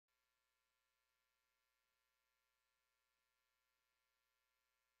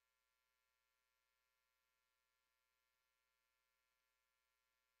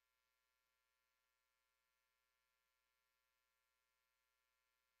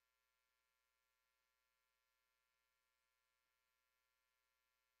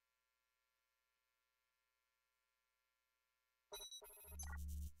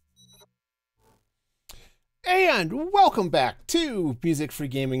And welcome back to Music Free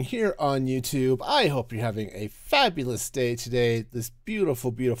Gaming here on YouTube. I hope you're having a fabulous day today, this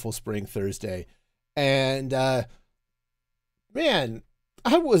beautiful, beautiful spring Thursday. And, man,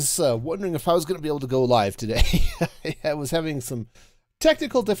 I was wondering if I was going to be able to go live today. I was having some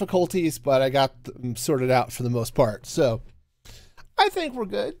technical difficulties, but I got them sorted out for the most part. So I think we're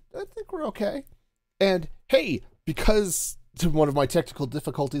good. I think we're okay. And, hey, because one of my technical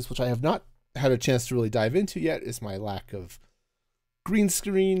difficulties, which I have not had a chance to really dive into yet, is my lack of green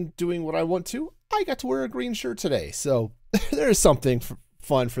screen doing what I want to. I got to wear a green shirt today, so there's something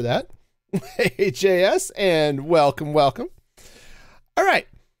fun for that. Hey JS, and welcome. All right,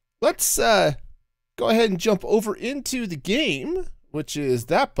 let's go ahead and jump over into the game, which is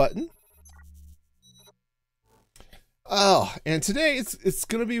that button. Oh, and today it's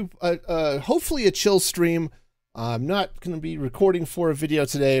gonna be hopefully a chill stream. I'm not gonna be recording for a video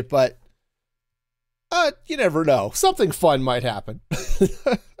today, but you never know. Something fun might happen.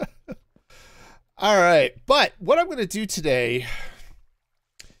 All right, but what I'm going to do today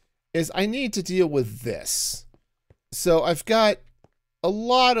is I need to deal with this. So I've got a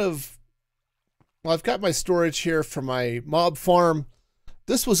lot of, well, I've got my storage here for my mob farm.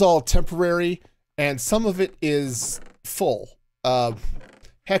 This was all temporary, and some of it is full.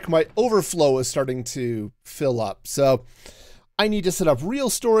 Heck, my overflow is starting to fill up. So I need to set up real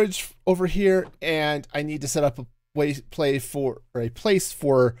storage over here, and I need to set up a place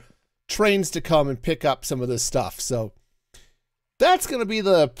for trains to come and pick up some of this stuff. So that's going to be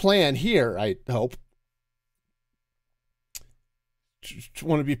the plan here, I hope. Just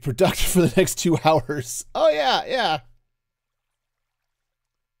want to be productive for the next 2 hours. Oh, yeah.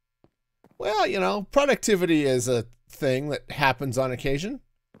 Well, you know, productivity is a thing that happens on occasion.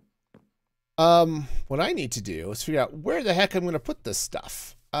 What I need to do is figure out where the heck I'm going to put this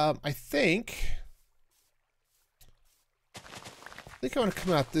stuff. I think I want to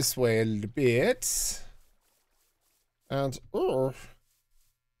come out this way a little bit. And, oh,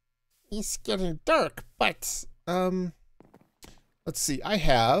 it's getting dark, but, let's see. I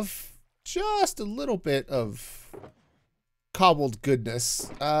have just a little bit of cobbled goodness.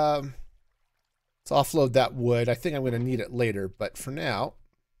 Let's offload that wood. I think I'm going to need it later, but for now,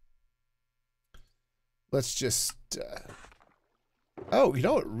 let's just, oh, you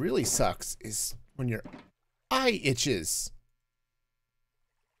know what really sucks is when your eye itches.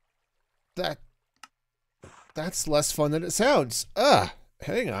 That's less fun than it sounds.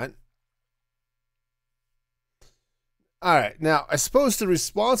 Hang on. All right, now, I suppose the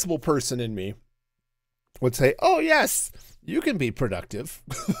responsible person in me would say, oh, yes, you can be productive.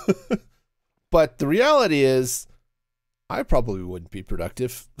 But the reality is, I probably wouldn't be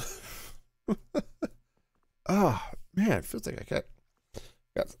productive. Oh, man, it feels like I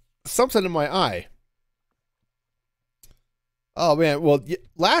got something in my eye. Oh, man, well,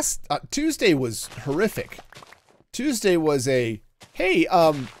 last Tuesday was horrific. Tuesday was a, hey,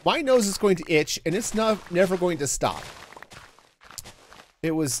 my nose is going to itch, and it's never going to stop.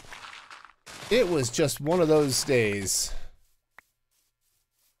 It was just one of those days.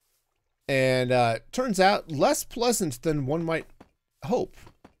 And turns out less pleasant than one might hope.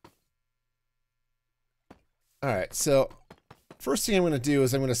 All right, so first thing I'm going to do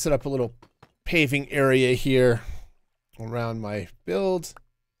is I'm going to set up a little paving area here around my build.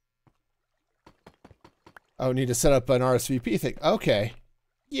 Oh, need to set up an RSVP thing. Okay.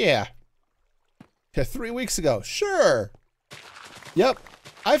 Yeah. 3 weeks ago. Sure. Yep.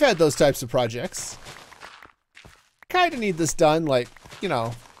 I've had those types of projects. Kind of need this done, like, you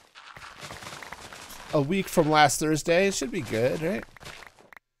know, a week from last Thursday. It should be good, right?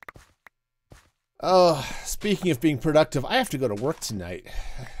 Oh, speaking of being productive, I have to go to work tonight.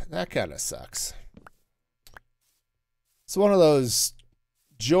 That kind of sucks. It's one of those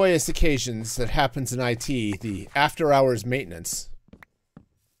joyous occasions that happens in IT, the after-hours maintenance.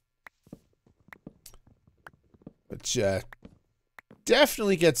 Which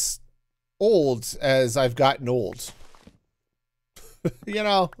definitely gets old as I've gotten old. You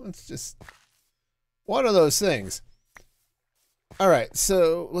know, it's just one of those things. All right,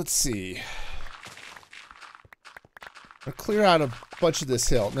 so let's see. I'll clear out a bunch of this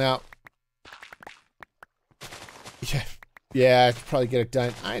hill. Now, yeah, I could probably get it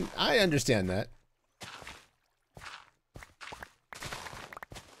done. I understand that.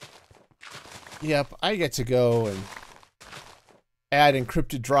 Yep, I get to go and add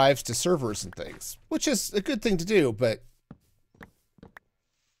encrypted drives to servers and things, which is a good thing to do, but,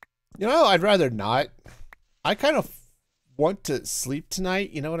 you know, I'd rather not. I kind of want to sleep tonight,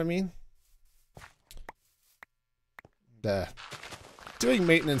 you know what I mean? Doing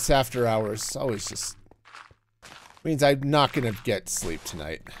maintenance after hours always just Means I'm not going to get sleep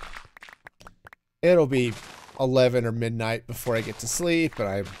tonight. It'll be 11 or midnight before I get to sleep, and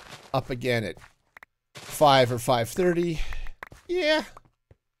I'm up again at 5 or 5:30. Yeah.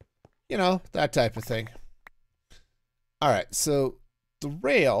 You know, that type of thing. All right, so the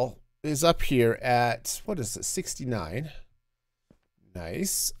rail is up here at, what is it, 69.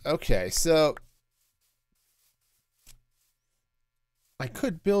 Nice. Okay, so I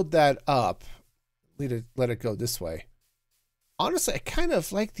could build that up. Let it go this way. Honestly, I kind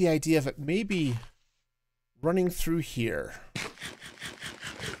of like the idea of it maybe running through here.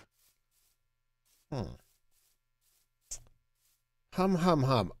 Hum.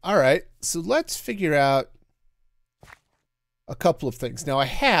 All right, so let's figure out a couple of things. Now I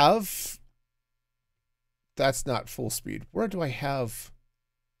have... That's not full speed. Where do I have...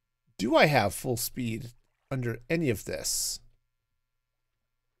 Do I have full speed under any of this?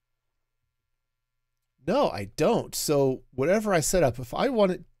 No, I don't. So whatever I set up, if I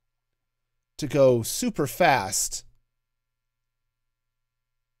want it to go super fast,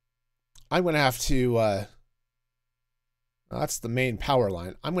 I'm going to have to... that's the main power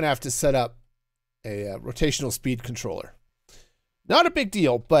line. I'm going to have to set up a rotational speed controller. Not a big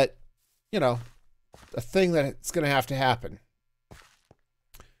deal, but, you know, a thing that it's going to happen.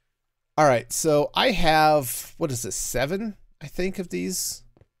 All right, so I have, what is this, 7, I think, of these?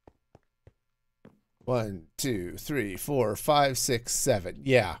 1, 2, 3, 4, 5, 6, 7.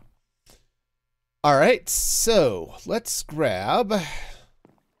 Yeah. All right, so let's grab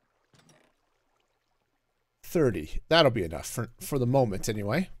 30. That'll be enough for the moment,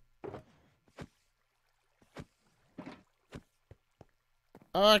 anyway.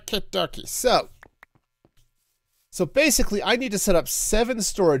 Okay, dokie. So basically, I need to set up 7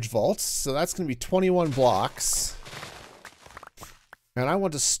 storage vaults. So that's going to be 21 blocks. And I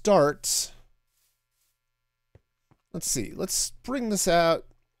want to start... Let's see. Let's bring this out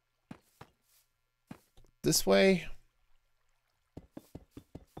this way.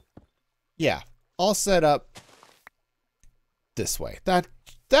 Yeah, all set up this way. That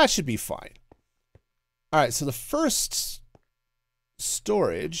should be fine. All right, so the first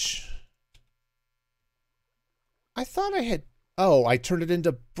storage... I thought I had... Oh, I turned it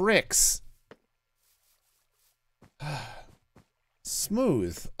into bricks.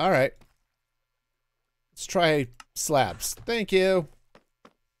 Smooth. All right. Let's try slabs. Thank you.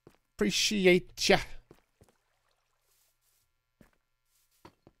 Appreciate ya.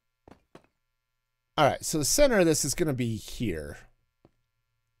 All right, so the center of this is going to be here.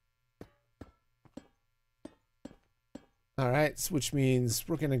 All right, which means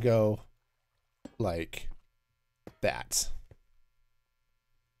we're going to go like that.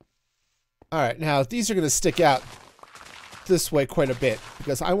 All right, now these are going to stick out this way quite a bit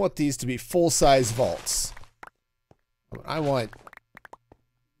because I want these to be full-size vaults. I want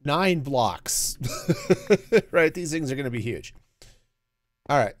 9 blocks. Right, these things are going to be huge.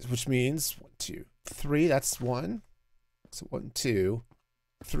 All right, which means 1, 2, 3. That's 1. So 1, 2,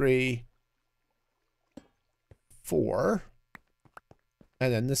 3, 4,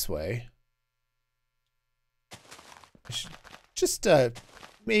 and then this way. I should just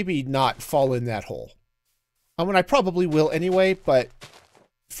maybe not fall in that hole. I mean, I probably will anyway, but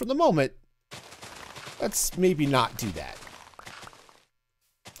for the moment, let's maybe not do that.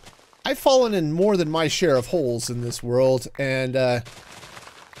 I've fallen in more than my share of holes in this world, and I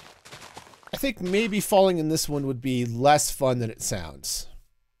think maybe falling in this one would be less fun than it sounds.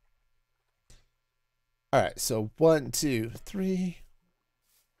 All right, so 1, 2, 3,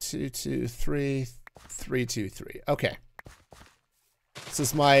 2, 2, 3, 3, 2, 3. Okay. This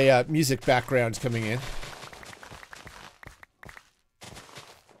is my music background coming in.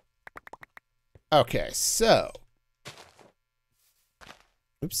 Okay, so.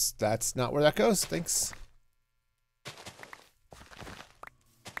 Oops, that's not where that goes. Thanks.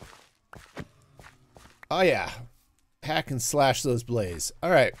 Oh, yeah. Hack and slash those blades.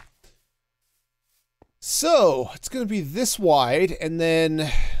 All right. So, it's going to be this wide, and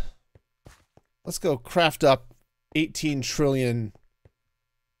then let's go craft up 18 trillion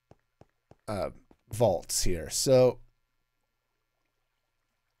vaults here. So,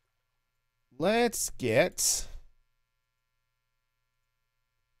 let's get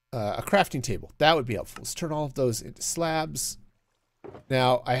a crafting table. That would be helpful. Let's turn all of those into slabs.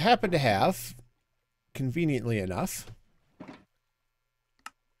 Now, I happen to have, conveniently enough...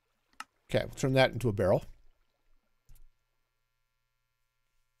 Okay, we'll turn that into a barrel.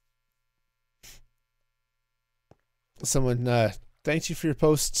 Someone thanks you for your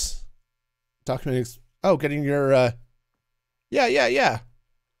posts. Documenting. Oh, getting your. Yeah.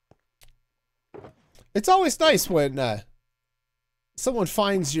 It's always nice when someone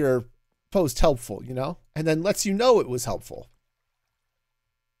finds your post helpful, you know, and then lets you know it was helpful.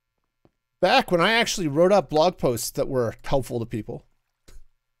 Back when I actually wrote up blog posts that were helpful to people.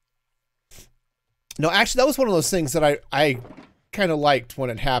 No, actually, that was one of those things that I kind of liked when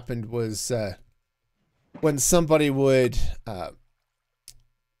it happened was when somebody would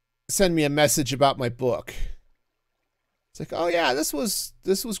send me a message about my book. It's like, oh yeah, this was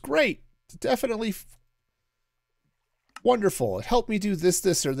great. Definitely wonderful. It helped me do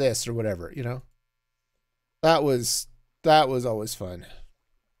this, or this, or whatever, you know? That was always fun.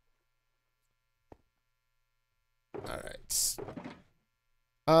 All right.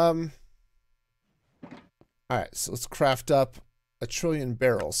 All right, so let's craft up 1 trillion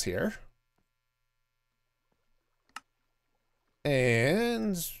barrels here.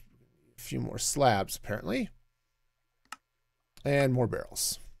 And a few more slabs, apparently. And more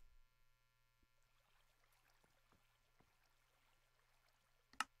barrels.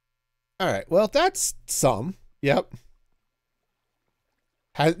 All right, well, that's some. Yep.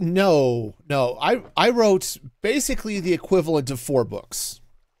 No. I wrote basically the equivalent of 4 books.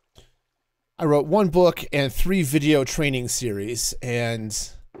 I wrote 1 book and 3 video training series, and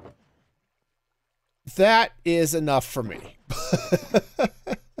that is enough for me.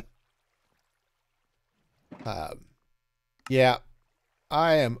 Yeah,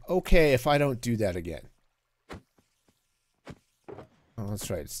 I am okay if I don't do that again. Oh,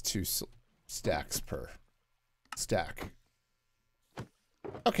 that's right. It's 2 stacks per stack.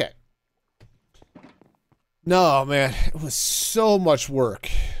 Okay. No, man, it was so much work.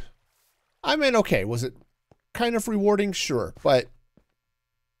 I mean, okay, was it kind of rewarding? Sure, but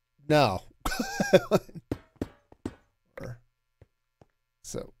no.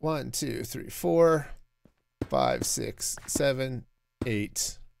 So 1, 2, 3, 4, 5, 6, 7,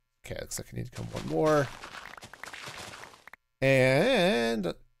 8. Okay, looks like I need to come 1 more.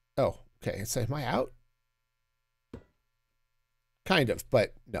 And oh, okay. So am I out? Kind of,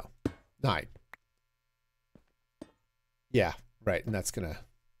 but no. 9. Yeah, right. And that's gonna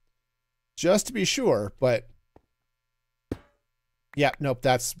just to be sure, but yeah, nope,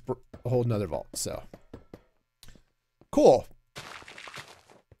 that's a whole nother vault. So cool.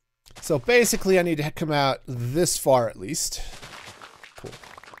 So basically I need to come out this far at least. Cool.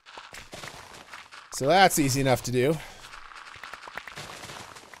 So that's easy enough to do.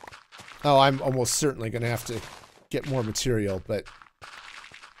 Oh, I'm almost certainly going to have to get more material, but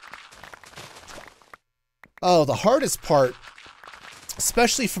oh, the hardest part,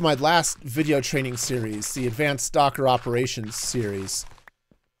 especially for my last video training series, the Advanced Docker Operations series,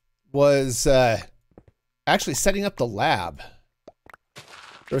 was actually setting up the lab.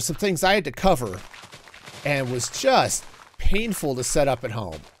 There were some things I had to cover, and it was just painful to set up at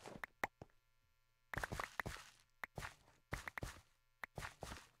home.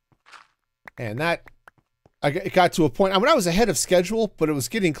 And that, it got to a point, I mean, I was ahead of schedule, but it was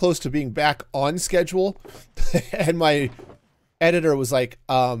getting close to being back on schedule. And my editor was like,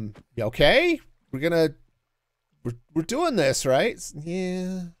 you okay? We're doing this, right?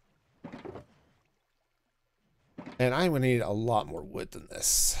 Yeah. And I'm gonna need a lot more wood than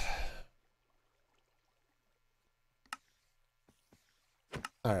this.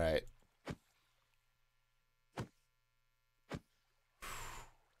 All right.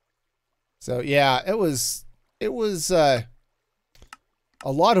 So yeah, it was a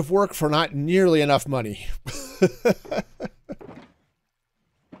lot of work for not nearly enough money.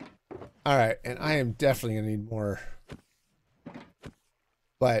 All right, and I am definitely gonna need more.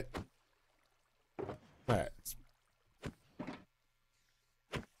 But all right.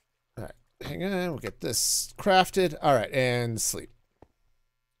 All right, hang on, we'll get this crafted. All right, and sleep.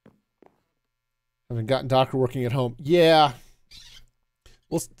 Haven't gotten Docker working at home. Yeah.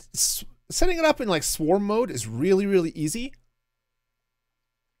 Well, setting it up in like swarm mode is really, really easy.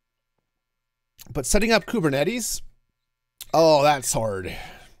 But setting up Kubernetes, oh, that's hard.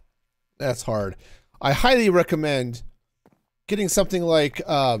 That's hard. I highly recommend getting something like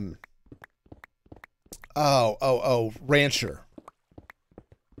Rancher.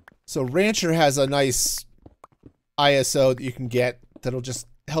 So Rancher has a nice ISO that you can get that'll just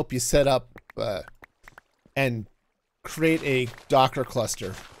help you set up and create a Docker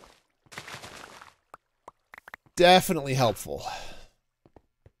cluster. Definitely helpful.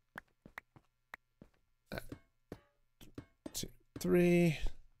 2, 3.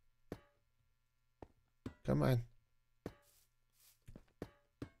 Come on.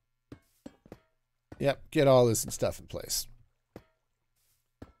 Yep, get all this and stuff in place.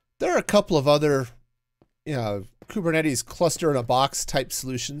 There are a couple of other, Kubernetes cluster in a box type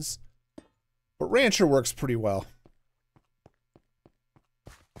solutions. But Rancher works pretty well.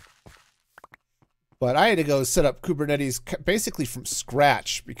 But I had to go set up Kubernetes basically from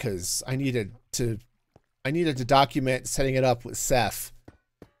scratch because I needed to document setting it up with Ceph.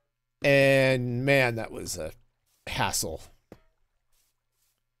 And man, that was a hassle.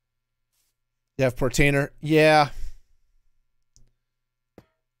 You have Portainer? Yeah.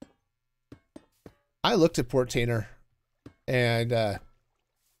 I looked at Portainer, and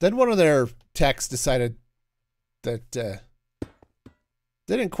then one of their techs decided that they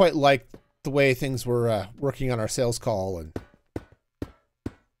didn't quite like the way things were working on our sales call, and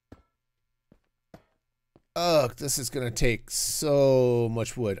ugh, this is going to take so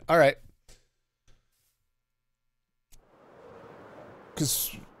much wood. All right.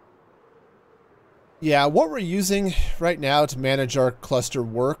 Because, yeah, what we're using right now to manage our cluster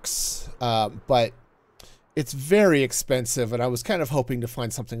works, but it's very expensive, and I was kind of hoping to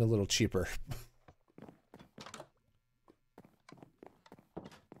find something a little cheaper.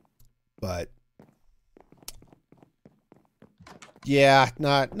 But yeah,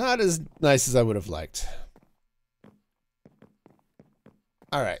 not as nice as I would have liked.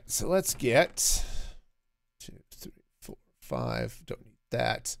 All right, so let's get 2, 3, 4, 5. Don't need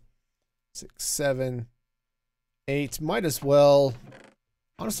that. 6, 7, 8. Might as well.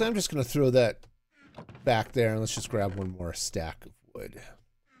 Honestly, I'm just going to throw that back there, and let's just grab one more stack of wood.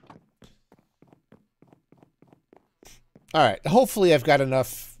 All right, hopefully I've got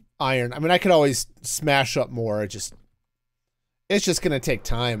enough iron. I mean, I could always smash up more. It's just going to take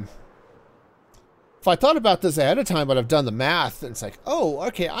time. If I thought about this ahead of time, but I've done the math, and it's like, oh,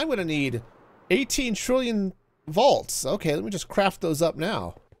 okay, I'm going to need 18 trillion vaults. Okay, let me just craft those up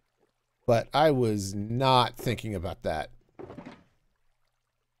now. But I was not thinking about that.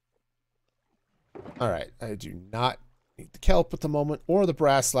 All right, I do not need the kelp at the moment, or the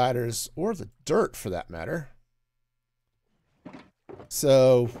brass ladders, or the dirt for that matter.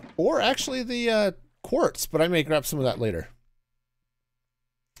 So, or actually the quartz, but I may grab some of that later.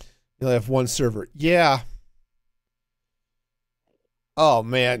 You'll have one server. Yeah. Oh,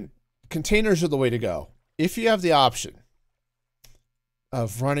 man. Containers are the way to go. If you have the option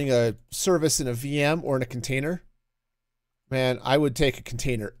of running a service in a VM or in a container, man, I would take a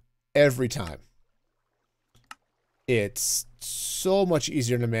container every time. It's so much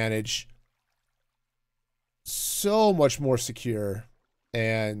easier to manage, so much more secure,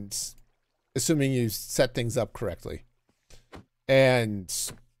 and assuming you set things up correctly. And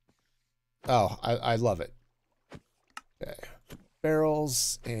oh, I love it. Okay.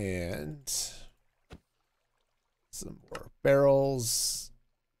 Barrels and some more barrels.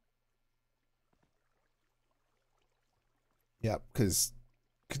 Yep, because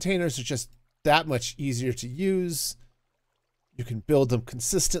containers are just that much easier to use. You can build them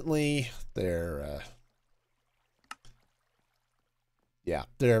consistently. They're yeah,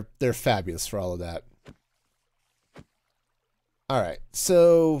 they're fabulous for all of that. All right,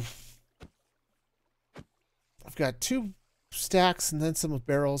 so I've got 2 stacks and then some of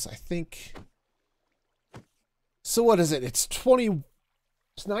barrels, I think. So what is it? It's 20.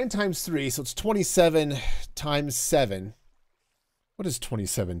 It's 9 times 3, so it's 27 times 7. What is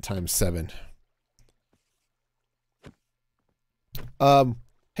 27 times 7?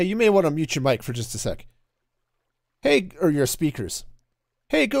 Hey, you may want to mute your mic for just a sec. Hey, or your speakers.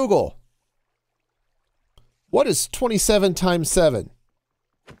 Hey, Google. What is 27 times 7?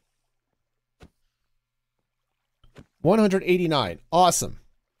 189. Awesome.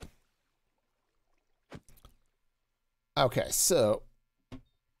 Okay, so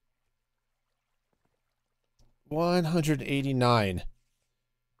 189.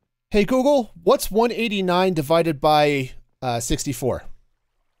 Hey, Google, what's 189 divided by 64?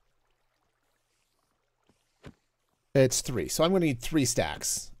 It's 3. So I'm going to need 3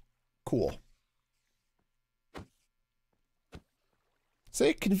 stacks. Cool.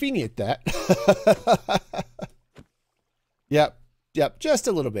 Say convenient that. Yep. Yep. Just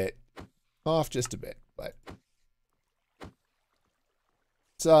a little bit. Off just a bit, but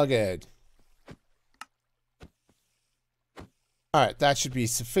it's all good. All right. That should be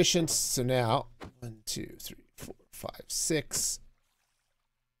sufficient. So now 1, 2, 3, 4, 5, 6.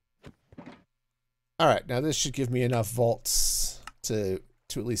 All right. Now this should give me enough vaults to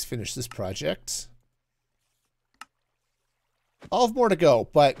at least finish this project. I'll have more to go,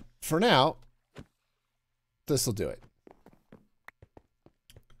 but for now, this will do it.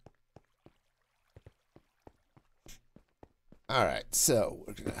 All right, so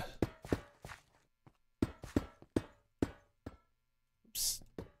we're gonna. Oops.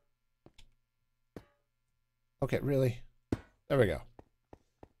 Okay, really? There we go.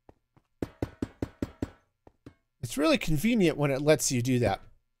 It's really convenient when it lets you do that.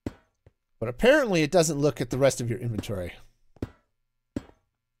 But apparently it doesn't look at the rest of your inventory.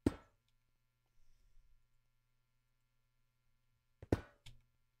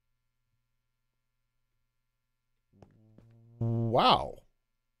 Wow.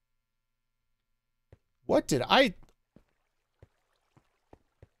 What did I...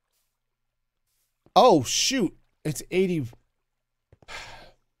 Oh, shoot. It's 80...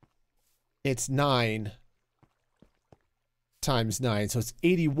 It's 9 times 9, so it's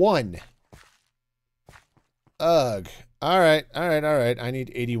 81. Ugh. All right. I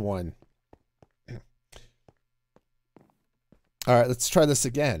need 81. All right, let's try this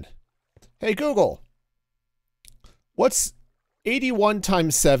again. Hey, Google. What's 81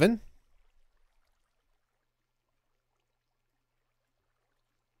 times 7?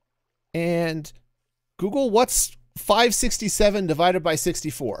 And Google, what's 567 divided by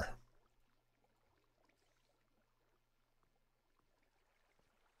 64?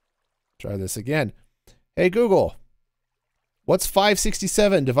 Try this again. Hey, Google, what's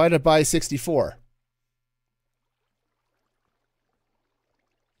 567 divided by 64?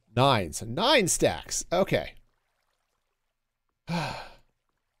 9. So 9 stacks. Okay.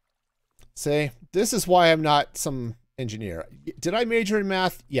 See, this is why I'm not some engineer. Did I major in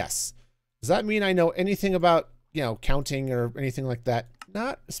math? Yes. Does that mean I know anything about, you know, counting or anything like that?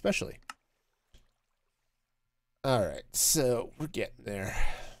 Not especially. All right, so we're getting there.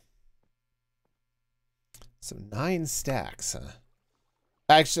 So 9 stacks, huh?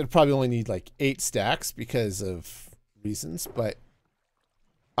 Actually, I'd probably only need like 8 stacks because of reasons, but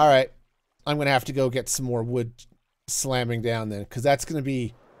all right. I'm going to have to go get some more wood slamming down then, because that's going to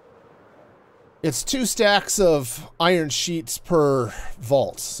be... It's 2 stacks of iron sheets per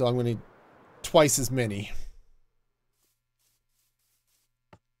vault, so I'm going to need twice as many.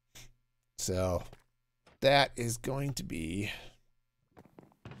 So that is going to be...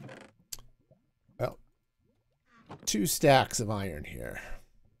 Well, 2 stacks of iron here.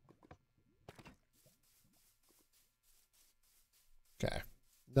 Okay.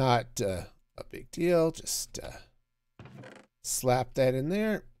 Not a big deal. Just slap that in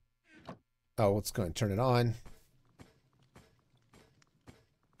there. Oh, let's go and turn it on.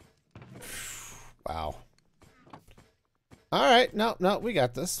 Wow. All right. No, we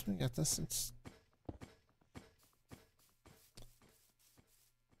got this. We got this. It's...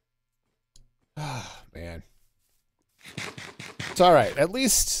 Ah, man. It's all right. At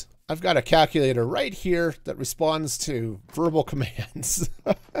least I've got a calculator right here that responds to verbal commands.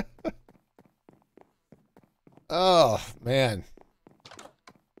 Oh, man.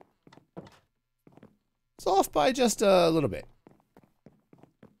 It's off by just a little bit.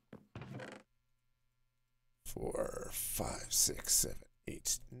 4, 5, 6, 7,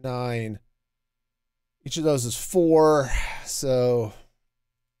 8, 9. Each of those is 4, so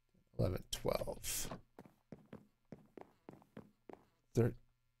 11, 12,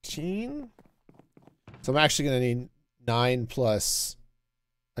 13. So I'm actually going to need 9 plus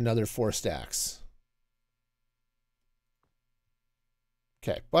another 4 stacks.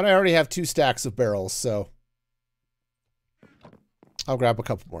 Okay, but I already have 2 stacks of barrels, so I'll grab a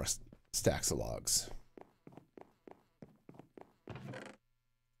couple more stacks of logs.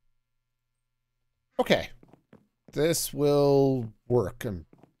 Okay, this will work, I'm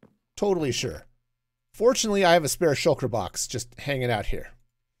totally sure. Fortunately, I have a spare shulker box just hanging out here.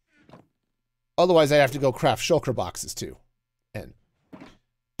 Otherwise, I'd have to go craft shulker boxes too. And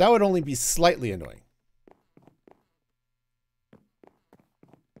that would only be slightly annoying.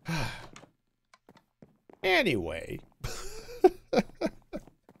 Anyway.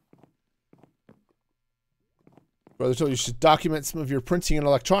 Brother told you should document some of your printing and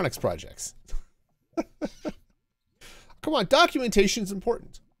electronics projects. Come on, documentation is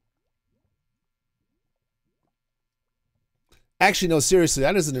important. Actually, no, seriously,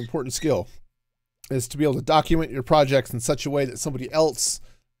 that is an important skill. Is to be able to document your projects in such a way that somebody else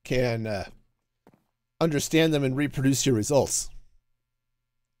can understand them and reproduce your results.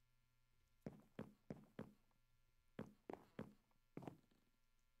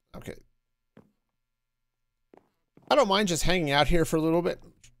 Okay. I don't mind just hanging out here for a little bit,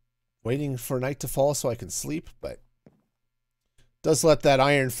 waiting for night to fall so I can sleep, but does let that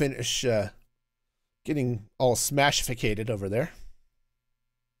iron finish getting all smashificated over there.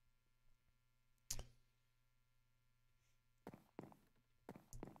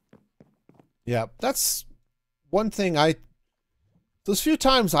 Yeah, that's one thing those few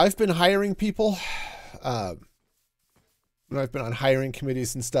times I've been hiring people, when I've been on hiring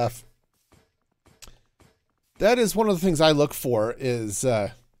committees and stuff, that is one of the things I look for is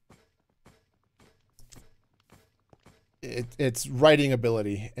its writing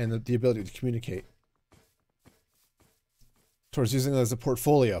ability and the ability to communicate. Towards using it as a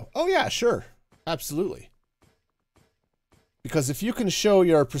portfolio. Oh yeah, sure. Absolutely. Because if you can show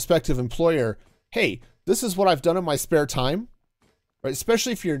your prospective employer, hey, this is what I've done in my spare time, right?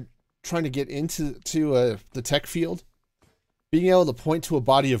 Especially if you're trying to get into the tech field, being able to point to a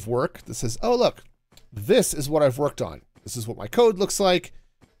body of work that says, oh, look, this is what I've worked on. This is what my code looks like.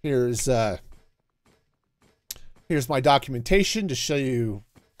 Here's my documentation to show you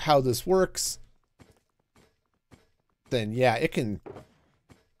how this works. Then yeah, it can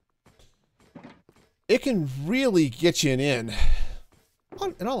really get you an in.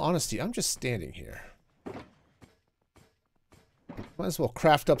 In all honesty, I'm just standing here. Might as well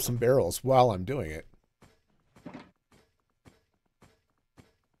craft up some barrels while I'm doing it.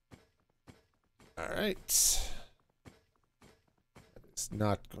 All right. It's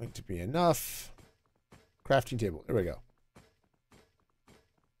not going to be enough. Crafting table. There we go.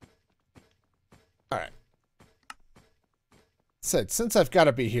 All right. Said, since I've got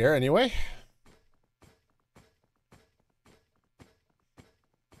to be here anyway.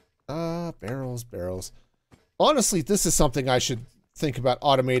 Barrels. Honestly, this is something I should think about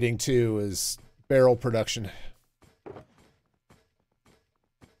automating too, is barrel production.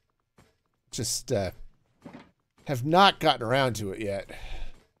 Just have not gotten around to it yet.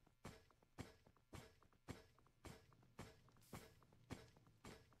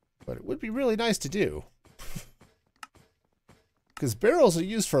 But it would be really nice to do. Because barrels are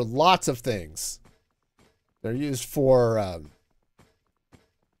used for lots of things. They're used for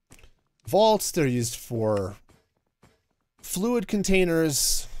vaults, they're used for fluid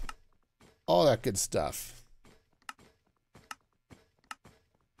containers, all that good stuff.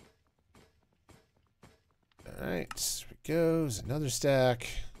 All right, here goes another stack.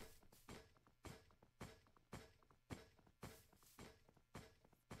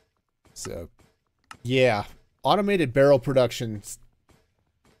 So, yeah, automated barrel production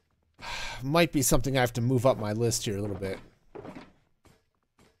might be something I have to move up my list here a little bit.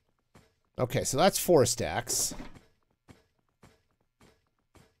 Okay, so that's 4 stacks.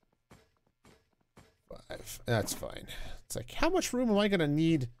 5. That's fine. It's like, how much room am I going to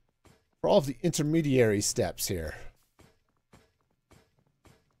need for all of the intermediary steps here?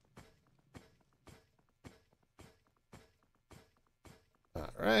 All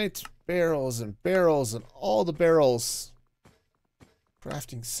right, barrels and all the barrels.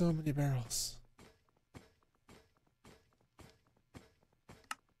 Crafting so many barrels.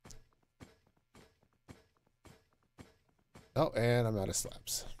 Oh, and I'm out of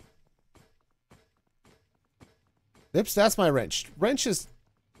slabs. Oops, that's my wrench. Wrenches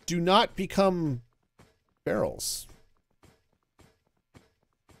do not become barrels.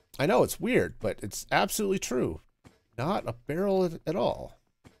 I know it's weird, but it's absolutely true. Not a barrel at all.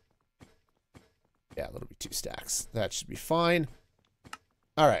 Yeah, that'll be 2 stacks. That should be fine.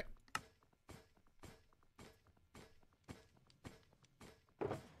 All right.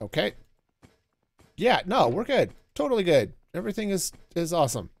 Okay. Yeah, no, we're good. Totally good. Everything is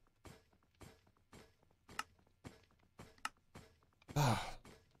awesome. But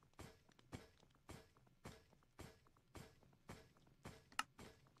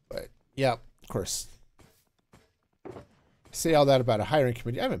yeah, of course. Say all that about a hiring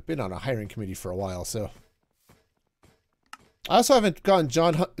committee. I haven't been on a hiring committee for a while, so. I also haven't gone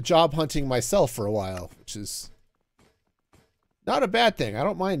job hunting myself for a while, which is not a bad thing. I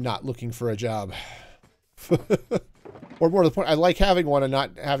don't mind not looking for a job. Or more to the point, I like having one and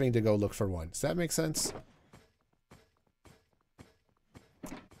not having to go look for one. Does that make sense?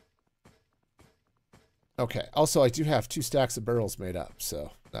 Okay. Also, I do have 2 stacks of barrels made up,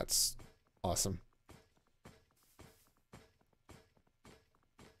 so that's awesome.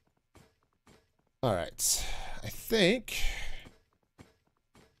 All right. I think...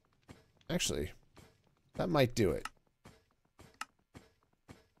 Actually, that might do it.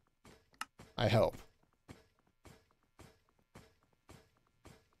 I hope.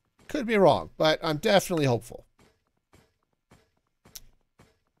 Could be wrong, but I'm definitely hopeful.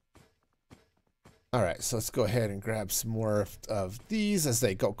 All right, so let's go ahead and grab some more of these as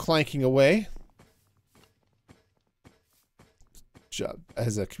they go clanking away. Job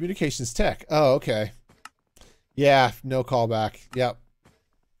as a communications tech. Oh, okay. Yeah, no callback. Yep.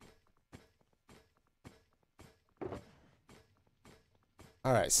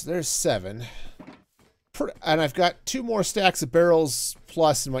 All right, so there's 7. And I've got 2 more stacks of barrels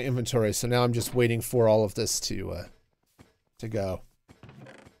plus in my inventory, so now I'm just waiting for all of this to go.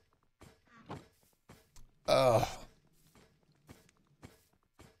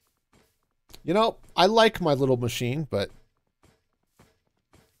 You know, I like my little machine, but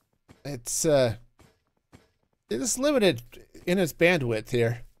it is limited in its bandwidth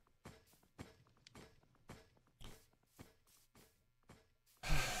here.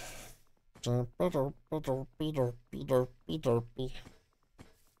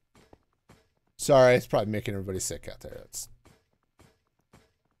 Sorry, it's probably making everybody sick out there.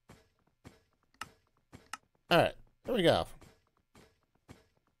 All right, here we go.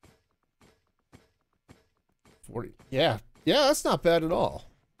 40. Yeah, that's not bad at all.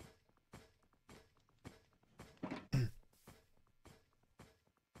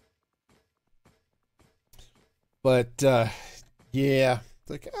 But yeah, it's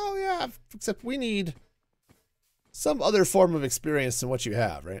like, oh yeah, except we need some other form of experience than what you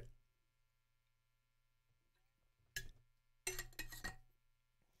have, right?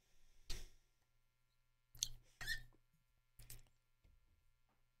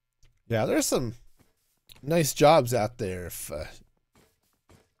 Yeah, there's some nice jobs out there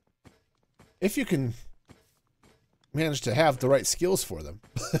if you can manage to have the right skills for them,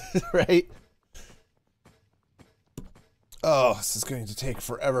 right? Oh, this is going to take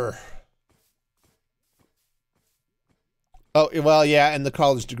forever. Oh, well, yeah, and the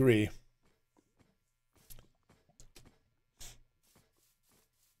college degree.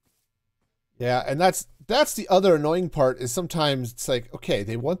 Yeah, and that's the other annoying part is sometimes it's like, okay,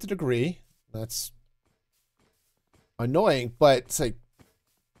 they want the degree. That's annoying, but it's like,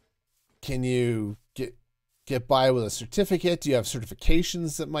 can you get by with a certificate? Do you have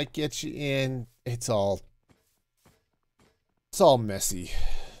certifications that might get you in? It's all messy.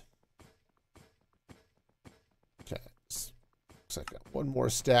 Okay, looks like I got one more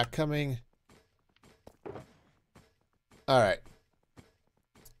stack coming. All right.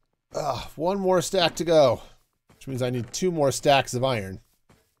 One more stack to go, which means I need 2 more stacks of iron.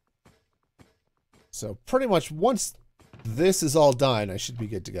 So pretty much once this is all done, I should be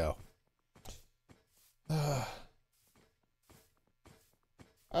good to go. I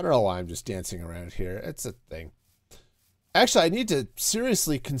don't know why I'm just dancing around here. It's a thing. Actually, I need to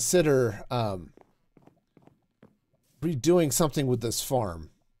seriously consider redoing something with this farm.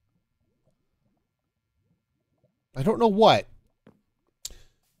 I don't know what.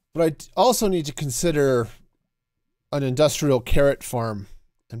 But I also need to consider an industrial carrot farm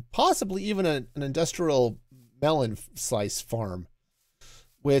and possibly even an industrial melon slice farm,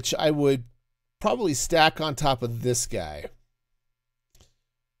 which I would probably stack on top of this guy.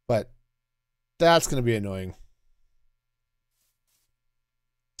 But that's going to be annoying.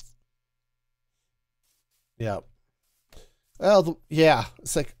 Yeah. Well, yeah.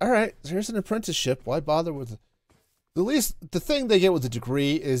 It's like, all right, here's an apprenticeship. Why bother with... At least the thing they get with the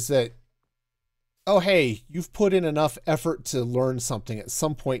degree is that, oh, hey, you've put in enough effort to learn something at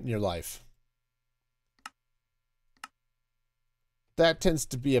some point in your life. That tends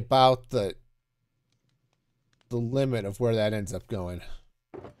to be about the limit of where that ends up going.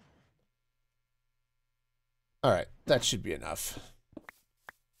 All right, that should be enough.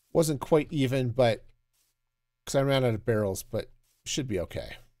 Wasn't quite even, but because I ran out of barrels, but should be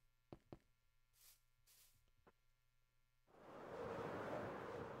okay.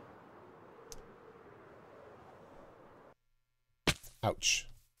 Ouch.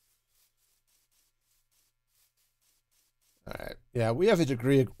 All right. Yeah, we have a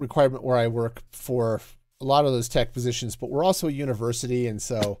degree requirement where I work for a lot of those tech positions, but we're also a university, and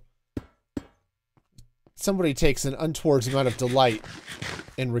so somebody takes an untoward amount of delight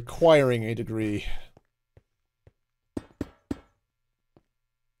in requiring a degree.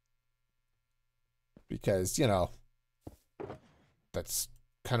 Because, you know, that's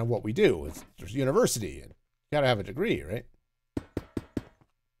kind of what we do. There's a university, and you gotta have a degree, right?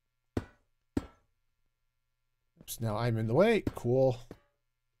 Now I'm in the way. Cool.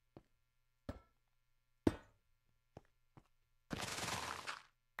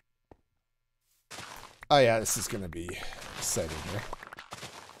 Oh yeah, this is gonna be exciting here.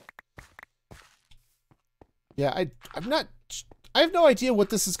 Yeah, I have no idea what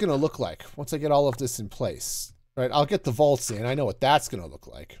this is gonna look like once I get all of this in place. Right? I'll get the vaults in. I know what that's gonna look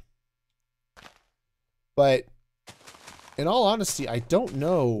like. But in all honesty, I don't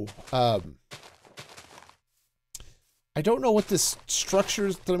know. I don't know what this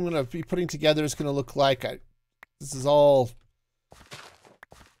structure that I'm going to be putting together is going to look like. This is all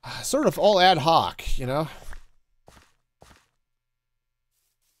sort of all ad hoc, you know?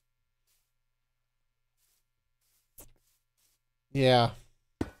 Yeah.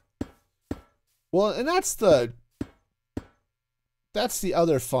 Well, and that's the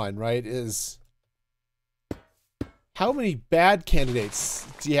other fun, right? Is How many bad candidates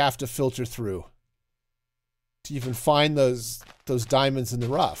do you have to filter through to even find those diamonds in the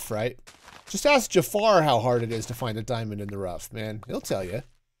rough, right? Just ask Jafar how hard it is to find a diamond in the rough, man. He'll tell you.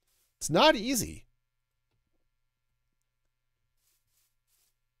 It's not easy.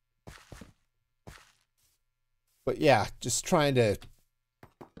 But yeah, just trying to...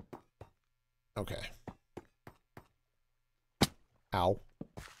 Okay. Ow.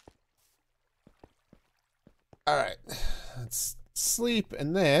 Alright. Let's sleep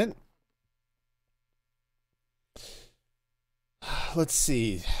and then... Let's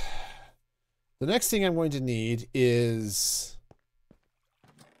see. The next thing I'm going to need is...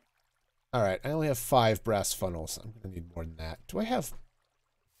 Alright, I only have 5 brass funnels. I'm going to need more than that. Do I have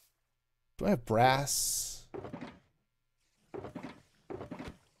brass?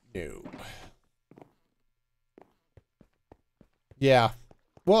 No. Yeah.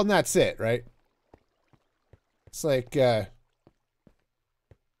 Well, and that's it, right? It's like, can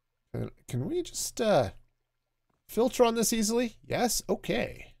we just, filter on this easily? Yes?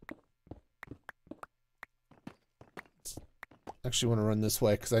 Okay. Actually want to run this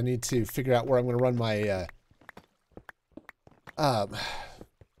way because I need to figure out where I'm going to run my,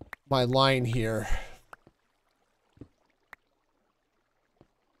 my line here.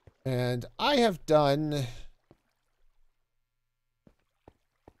 And I have done...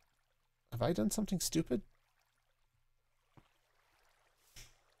 Have I done something stupid?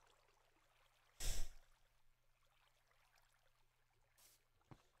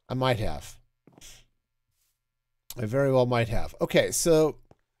 I might have. I very well might have. Okay, so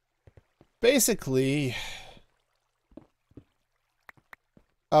basically...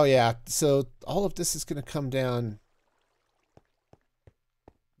 Oh yeah, so all of this is going to come down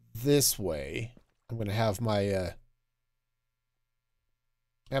this way. I'm going to have my...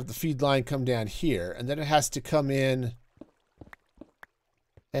 have the feed line come down here, and then it has to come in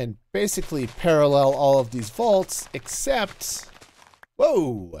and basically parallel all of these vaults, except...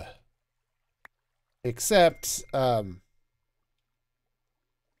 Whoa! Except, well,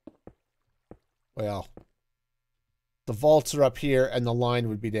 the vaults are up here and the line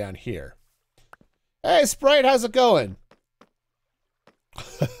would be down here. Hey, Sprite, how's it going?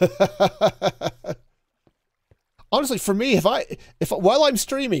 Honestly, for me, if while I'm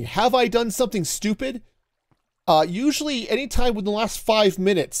streaming, have I done something stupid? Usually, anytime within the last 5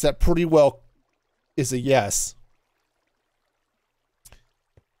 minutes, that pretty well is a yes.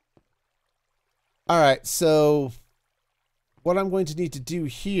 All right, so what I'm going to need to do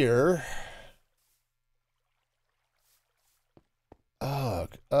here...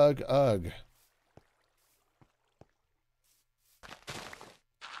 Ugh, ugh, ugh.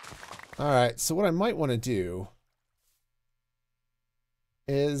 All right, so what I might want to do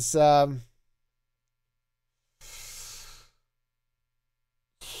is...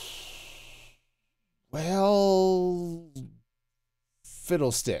 well...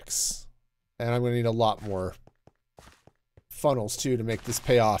 Fiddlesticks. And I'm going to need a lot more funnels, too, to make this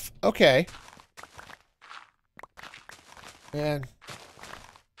pay off. Okay. Man.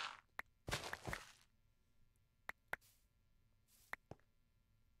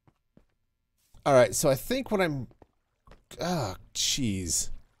 All right, so I think what I'm... Oh,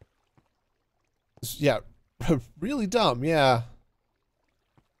 jeez. Yeah, really dumb, yeah.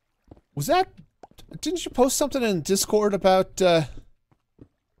 Was that... Didn't you post something in Discord about...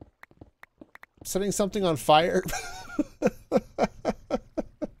 setting something on fire? Am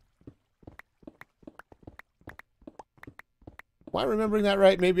I remembering that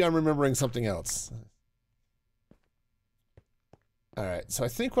right? Maybe I'm remembering something else. Alright, so I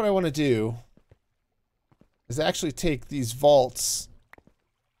think what I want to do is actually take these vaults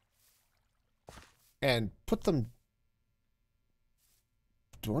and put them...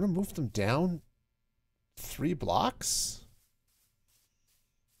 Do I want to move them down 3 blocks?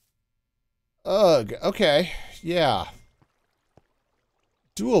 Ugh, okay, yeah.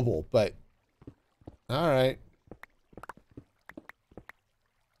 Doable, but... Alright.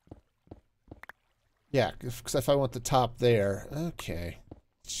 Yeah, because if I want the top there... Okay.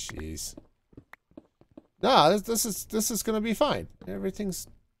 Jeez. Nah, this is gonna be fine. Everything's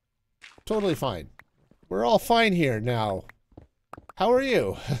totally fine. We're all fine here now. How are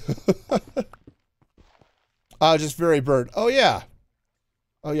you? Just very burnt. Oh, yeah.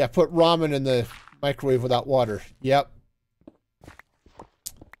 Oh, yeah, put ramen in the microwave without water. Yep.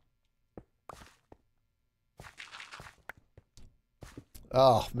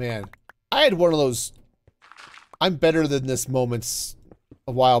 Oh, man. I had one of those I'm better than this moments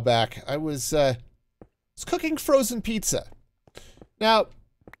a while back. I was cooking frozen pizza. Now,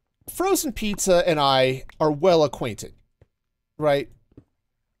 Frozen Pizza and I are well acquainted, right?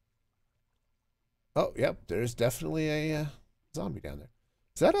 Oh, yep, there's definitely a zombie down there.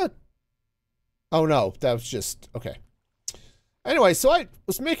 Is that a... Oh, no, that was just... Okay. Anyway, so I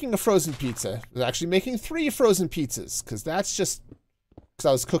was making a frozen pizza. I was actually making 3 frozen pizzas, because that's just... Because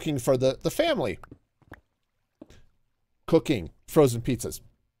I was cooking for the family. Cooking frozen pizzas.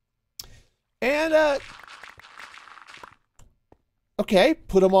 And, okay,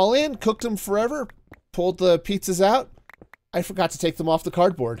 put them all in, cooked them forever, pulled the pizzas out. I forgot to take them off the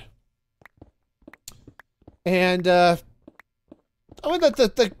cardboard. And, I mean,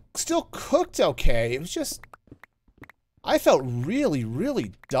 the still cooked okay. It was just, I felt really,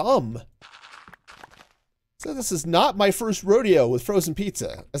 really dumb. So this is not my first rodeo with frozen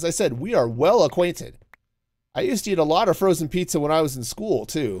pizza. As I said, we are well acquainted. I used to eat a lot of frozen pizza when I was in school,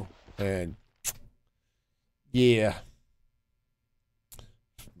 too. And, yeah.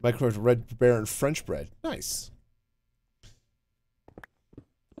 Microwave Red Baron French bread. Nice.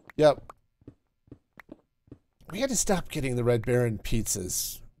 Yep. We had to stop getting the Red Baron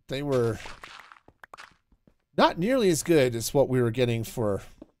pizzas. They were not nearly as good as what we were getting for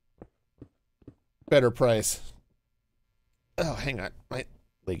better price. Oh, hang on. My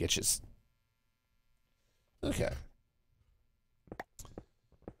leg itches. Okay.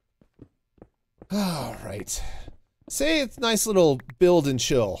 All right. Say it's a nice little build and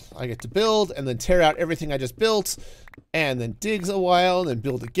chill. I get to build and then tear out everything I just built and then dig a while and then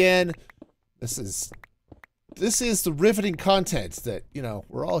build again. This is the riveting content that, you know,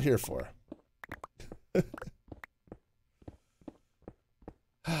 we're all here for.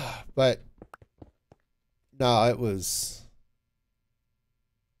 But no, it was...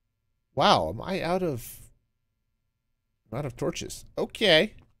 Wow, am I out of... I'm out of torches.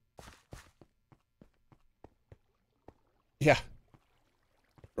 Okay. Yeah.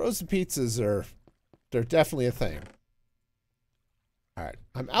 Frozen pizzas are... They're definitely a thing. Alright.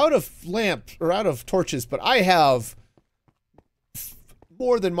 I'm out of lamps, or out of torches, but I have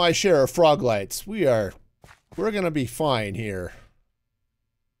more than my share of frog lights. We're gonna be fine here.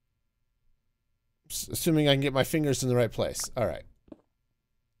 Assuming I can get my fingers in the right place. Alright.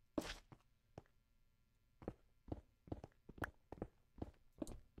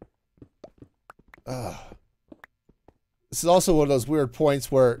 This is also one of those weird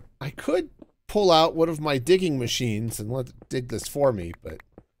points where I could pull out one of my digging machines and let it dig this for me, but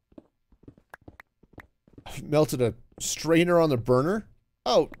I've melted a strainer on the burner.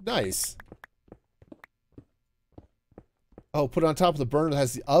 Oh, nice. Oh, put it on top of the burner that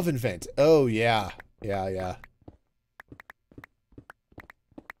has the oven vent. Oh, yeah. Yeah, yeah.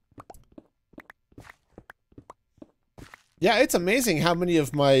 Yeah, it's amazing how many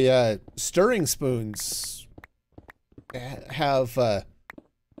of my stirring spoons have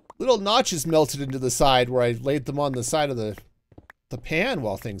little notches melted into the side where I laid them on the side of the pan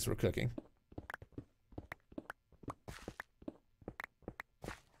while things were cooking.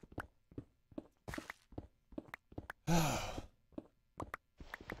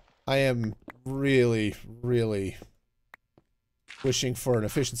 I am really, really wishing for an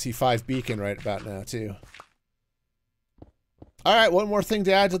efficiency 5 beacon right about now, too. Alright, one more thing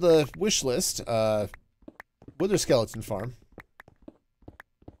to add to the wish list. Wither Skeleton Farm.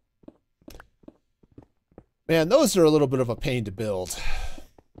 Man, those are a little bit of a pain to build.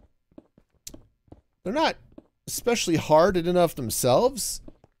 They're not especially hard in and of themselves,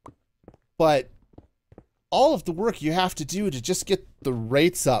 but all of the work you have to do to just get the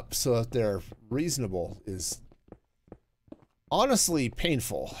rates up so that they're reasonable is honestly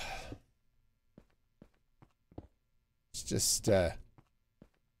painful. It's just, it's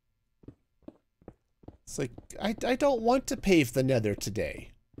like, I don't want to pave the nether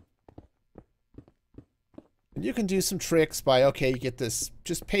today. And you can do some tricks by, okay, you get this,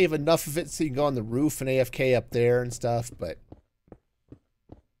 just pave enough of it so you can go on the roof and AFK up there and stuff, but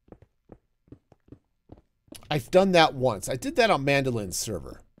I've done that once. I did that on Mandolin's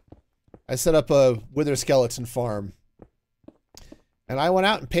server. I set up a Wither Skeleton farm, and I went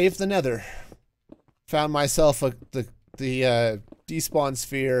out and paved the nether. Found myself the despawn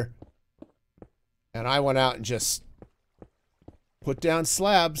sphere, and I went out and just put down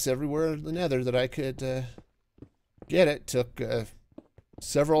slabs everywhere in the nether that I could get it. Took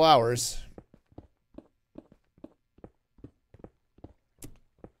several hours.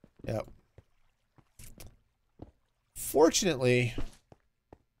 Yep. Fortunately,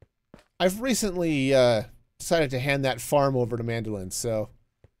 I've recently decided to hand that farm over to Mandolin, so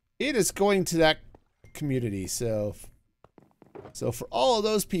it is going to that community. So for all of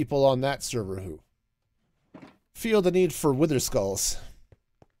those people on that server who feel the need for wither skulls,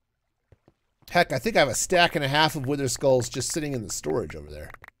 Heck, I think I have a stack and a half of Wither Skulls just sitting in the storage over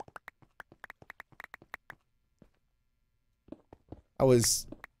there. I was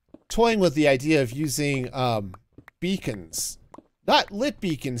toying with the idea of using beacons. Not lit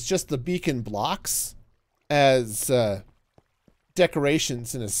beacons, just the beacon blocks as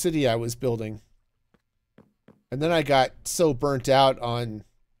decorations in a city I was building. And then I got so burnt out on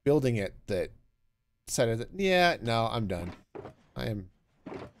building it that I decided that, yeah, no, I'm done.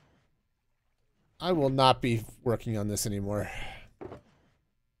 I will not be working on this anymore.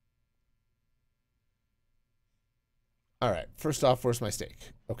 All right, first off, where's my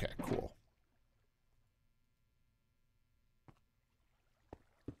steak? Okay, cool.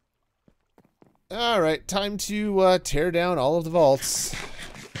 All right, time to tear down all of the vaults.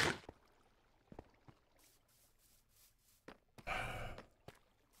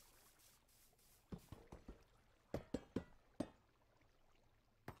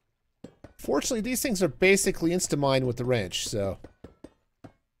 Fortunately, these things are basically insta-mine with the wrench, so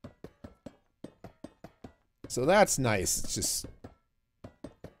that's nice. It's just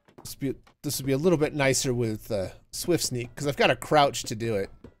this would be a little bit nicer with Swift Sneak because I've got to crouch to do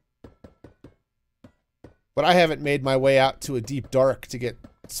it. But I haven't made my way out to a deep dark to get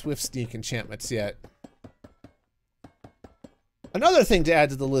Swift Sneak enchantments yet. Another thing to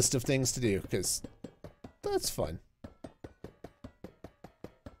add to the list of things to do because that's fun.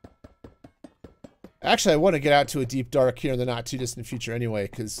 Actually, I want to get out to a deep dark here in the not too distant future anyway,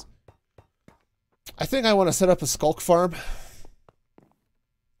 because I think I want to set up a Skulk farm.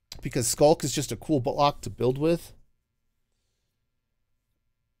 Because Skulk is just a cool block to build with.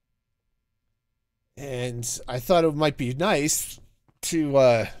 And I thought it might be nice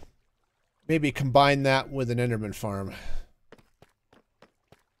to maybe combine that with an Enderman farm.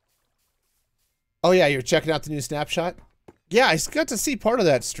 Oh yeah, you're checking out the new snapshot? Yeah, I got to see part of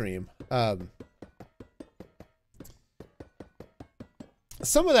that stream.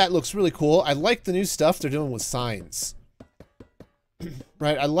 Some of that looks really cool. I like the new stuff they're doing with signs.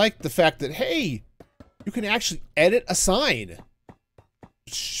 Right? I like the fact that, hey, you can actually edit a sign.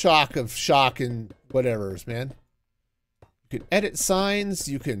 Shock of shock and whatever's, man. You can edit signs.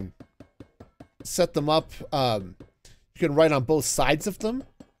 You can set them up. You can write on both sides of them.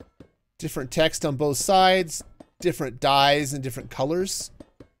 Different text on both sides. Different dyes and different colors.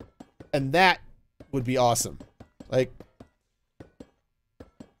 And that would be awesome. Like,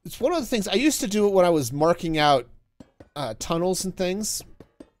 it's one of the things I used to do it when I was marking out tunnels and things.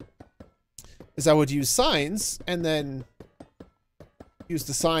 Is I would use signs and then use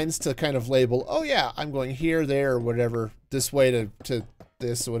the signs to kind of label, oh yeah, I'm going here, there, or whatever, this way to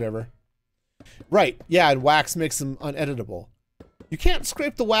this or whatever. Right, yeah, and wax makes them uneditable. You can't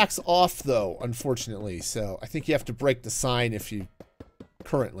scrape the wax off though, unfortunately, so I think you have to break the sign if you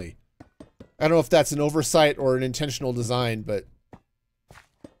currently. I don't know if that's an oversight or an intentional design, but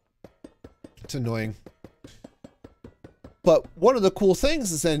it's annoying. But one of the cool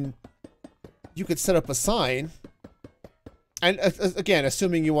things is then you could set up a sign, and again,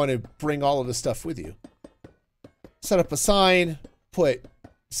 assuming you want to bring all of the stuff with you. Set up a sign, put,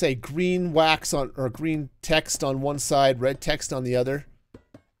 say, green wax on, or green text on one side, red text on the other.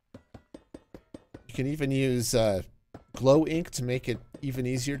 You can even use glow ink to make it even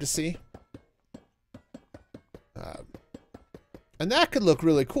easier to see. And that could look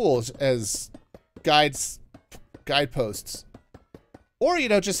really cool as guideposts. Or, you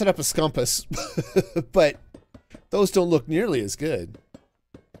know, just set up a Scumpus. But those don't look nearly as good.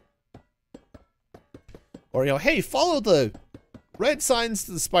 Or, you know, hey, follow the red signs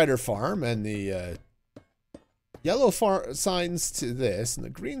to the spider farm and the yellow signs to this and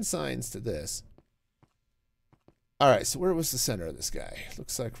the green signs to this. All right, so where was the center of this guy?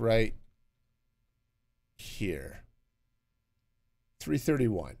 Looks like right here.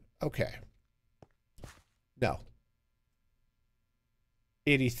 331. Okay. No.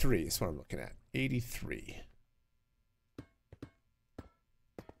 83 is what I'm looking at. 83.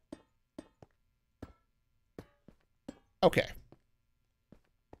 Okay.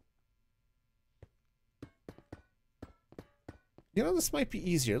 You know, this might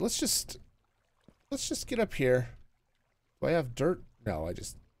be easier. Let's just get up here. Do I have dirt? No, I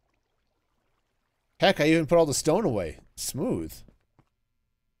just... Heck, I even put all the stone away. Smooth.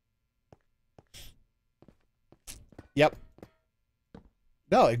 Yep.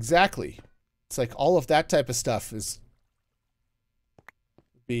 No, exactly. It's like all of that type of stuff is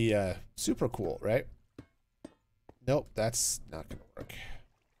be super cool, right? Nope, that's not going to work.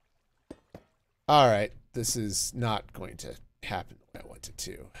 All right, this is not going to happen the way I want it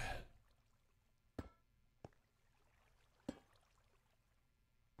to.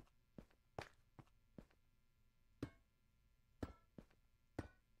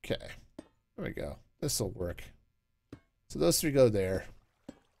 Okay. There we go. This will work. So those three go there.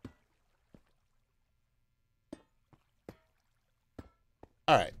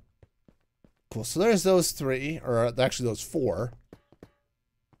 All right. Cool. So there's those three, or actually those four.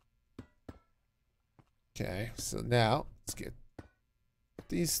 Okay. So now let's get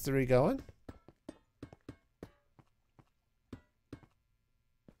these three going.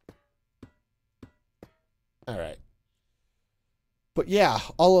 All right. But yeah,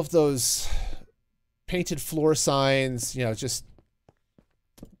 all of those painted floor signs, you know, just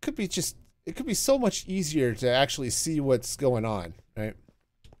it could be so much easier to actually see what's going on, right?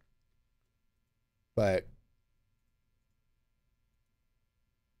 But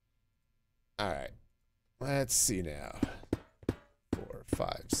all right. Let's see now. 4,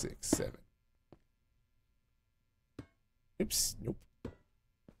 5, 6, 7. Oops, nope.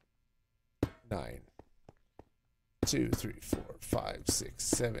 9. 2, 3, 4, 5, 6,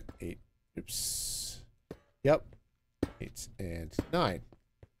 7, 8. Oops. Yep. 8 and 9.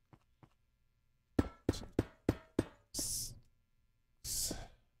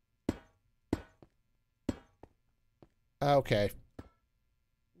 Okay.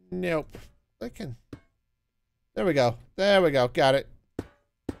 Nope. I can. There we go. There we go. Got it.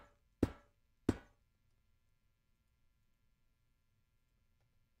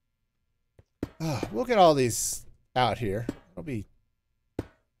 We'll get all these out here. It'll be...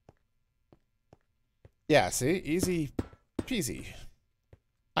 Yeah, see? Easy peasy.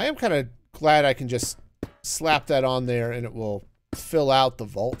 I am kind of glad I can just slap that on there and it will fill out the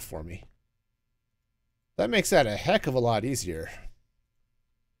vault for me. That makes that a heck of a lot easier.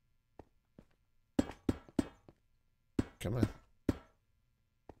 Come on.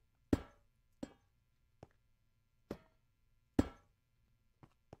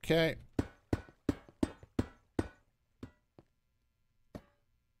 Okay.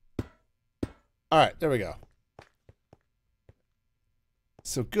 All right, there we go.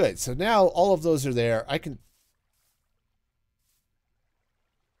 So good. So now all of those are there. I can...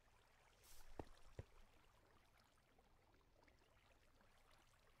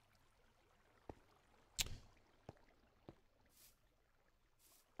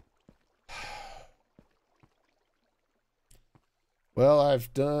 Well,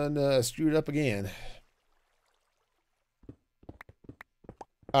 I've done screwed up again.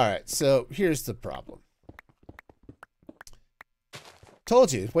 All right, so here's the problem.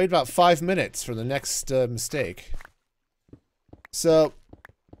 Told you, wait about 5 minutes for the next mistake. So,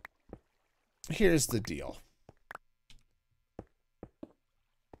 here's the deal.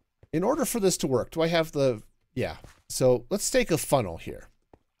 In order for this to work, do I have the... Yeah, so let's take a funnel here.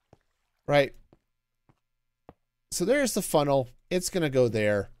 Right? So there's the funnel. It's going to go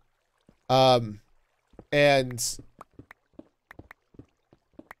there. And...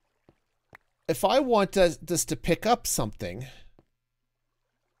 if I want this to pick up something,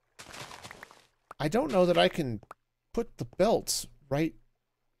 I don't know that I can put the belts right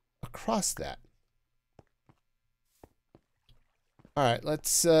across that. All right, let's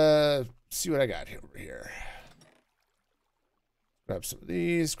see what I got over here. Grab some of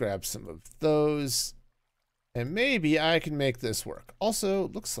these, grab some of those, and maybe I can make this work. Also,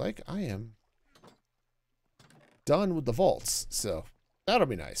 looks like I am done with the vaults, so that'll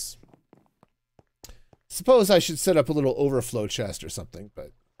be nice. Suppose I should set up a little overflow chest or something,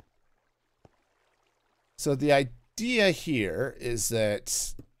 but... So the idea here is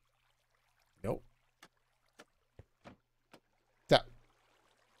that... Nope. That.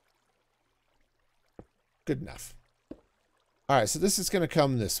 Good enough. Alright, so this is going to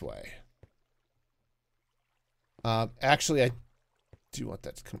come this way. Actually, I do want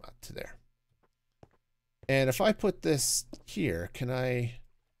that to come out to there. And if I put this here, can I...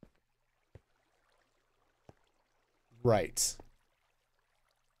 Right.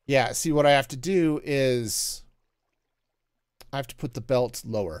 Yeah, see what I have to do is I have to put the belt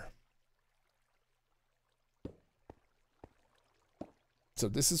lower. So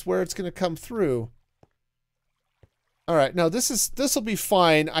this is where it's going to come through. All right, now this will be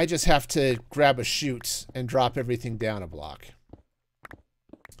fine. I just have to grab a chute and drop everything down a block.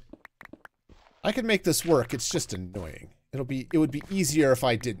 I can make this work. It's just annoying. It would be easier if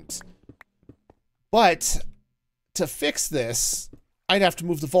I didn't. But to fix this, I'd have to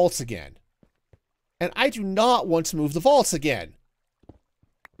move the vaults again. And I do not want to move the vaults again.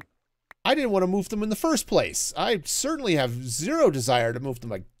 I didn't want to move them in the first place. I certainly have zero desire to move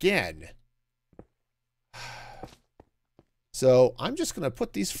them again. So I'm just going to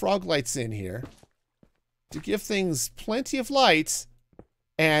put these frog lights in here to give things plenty of light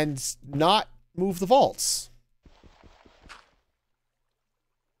and not move the vaults.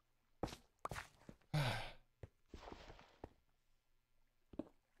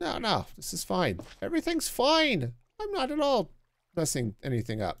 No, no, this is fine. Everything's fine. I'm not at all messing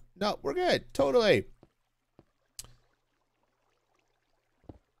anything up. No, we're good. Totally.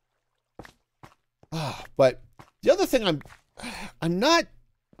 But the other thing I'm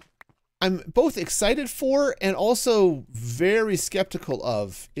both excited for and also very skeptical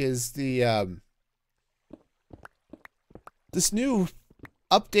of is the this new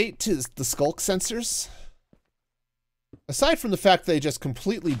update to the Sculk sensors. Aside from the fact they just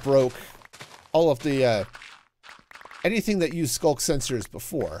completely broke all of the anything that used Sculk sensors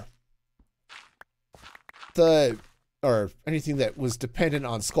before, or anything that was dependent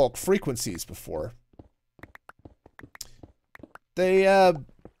on Sculk frequencies before, I'm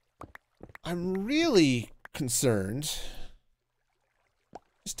really concerned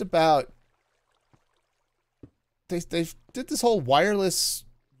just about they did this whole wireless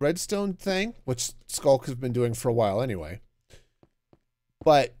redstone thing, which Sculk has been doing for a while anyway.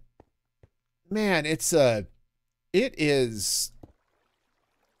 But man, it is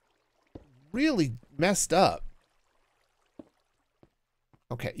really messed up.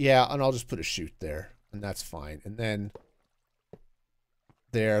 Okay, yeah, and I'll just put a chute there, and that's fine. And then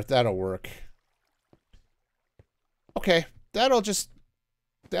there, that'll work. Okay, that'll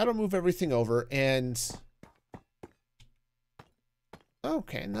move everything over, and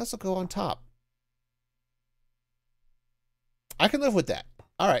okay, and this will go on top. I can live with that.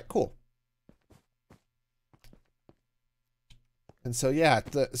 All right, cool. And so yeah,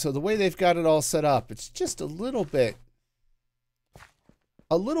 so the way they've got it all set up, it's just a little bit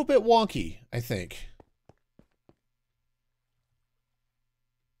wonky, I think.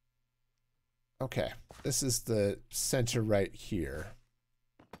 Okay, this is the center right here.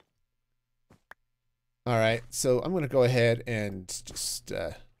 All right, so I'm going to go ahead and just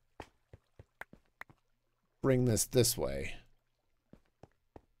bring this way.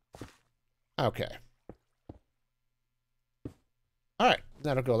 Okay. All right,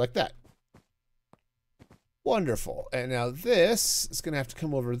 that'll go like that. Wonderful. And now this is going to have to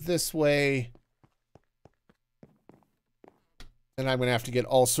come over this way. And I'm going to have to get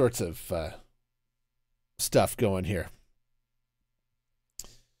all sorts of stuff going here.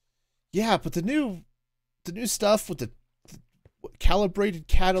 Yeah, but the new stuff with the calibrated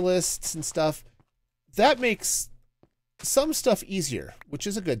catalysts and stuff, that makes some stuff easier, which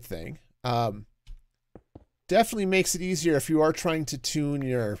is a good thing. Definitely makes it easier if you are trying to tune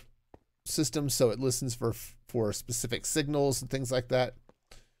your system so it listens for specific signals and things like that.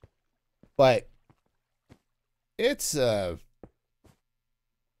 But it's it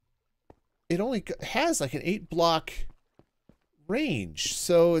only has like an 8-block range,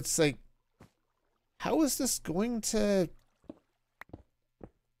 so it's like, how is this going to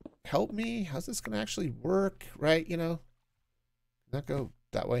help me? How's this going to actually work, right? You know, not go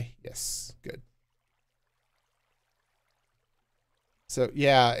that way. Yes, good. So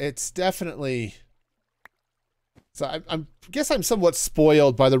yeah, it's definitely. So I guess I'm somewhat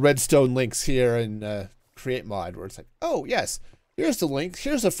spoiled by the redstone links here in Create Mod, where it's like, oh yes, here's the link,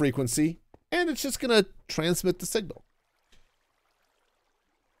 here's a frequency, and it's just gonna transmit the signal.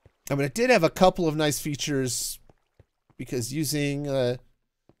 I mean, it did have a couple of nice features, because using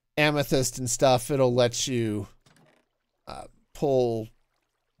Amethyst and stuff, it'll let you pull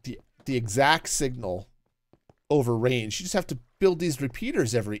the exact signal over range. You just have to build these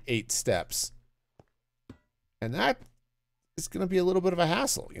repeaters every 8 steps. And that is going to be a little bit of a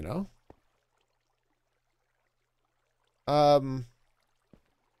hassle, you know?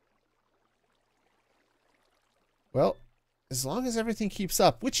 Well, as long as everything keeps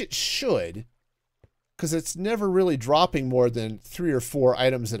up, which it should, because it's never really dropping more than 3 or 4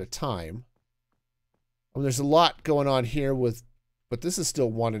 items at a time. I mean, there's a lot going on here but this is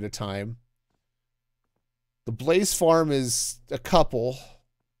still 1 at a time. The Blaze Farm is a couple,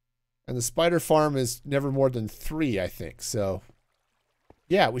 and the Spider Farm is never more than 3, I think. So,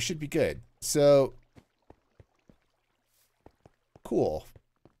 yeah, we should be good. So, cool.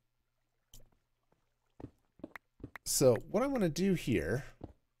 So, what I'm going to do here...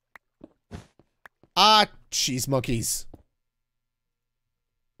 Ah, cheese monkeys.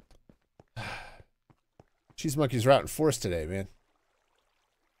 Cheese monkeys are out in force today, man.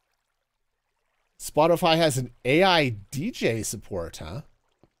 Spotify has an AI DJ support, huh?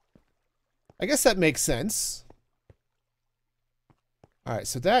 I guess that makes sense. All right,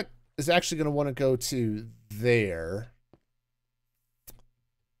 so that is actually going to want to go to there.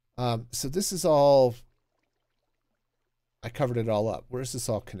 So this is all... I covered it all up. Where does this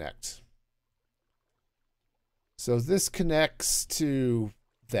all connect? So this connects to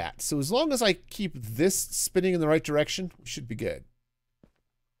that. So as long as I keep this spinning in the right direction, we should be good.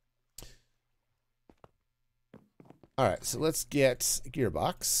 All right, so let's get a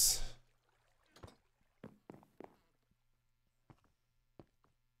gearbox.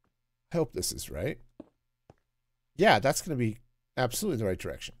 I hope this is right. Yeah, that's going to be absolutely the right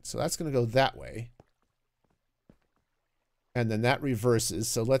direction. So that's going to go that way. And then that reverses.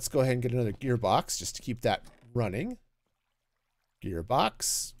 So let's go ahead and get another gearbox just to keep that running.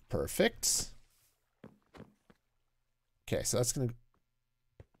 Gearbox. Perfect. Okay, so that's going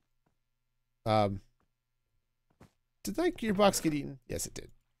to... did that gearbox get eaten? Yes, it did.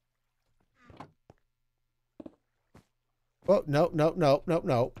 Oh, no, no, no, no,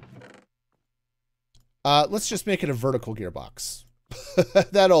 no. Let's just make it a vertical gearbox.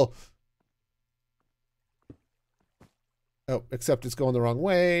 That'll... Oh, except it's going the wrong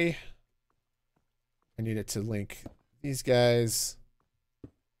way. I need it to link these guys.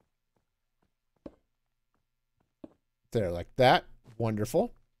 There, like that.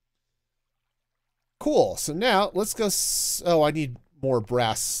 Wonderful. Cool. So now let's go... Oh, I need more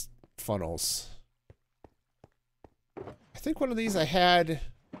brass funnels. I think one of these I had...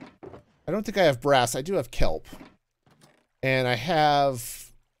 I don't think I have brass. I do have kelp. And I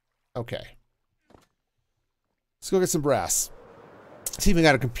have... Okay. Let's go get some brass. It's even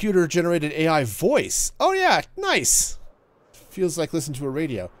got a computer-generated AI voice. Oh, yeah. Nice. Feels like listening to a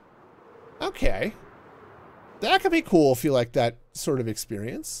radio. Okay. That could be cool if you like that sort of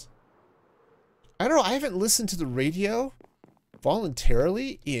experience. I don't know. I haven't listened to the radio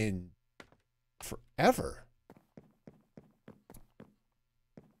voluntarily in forever.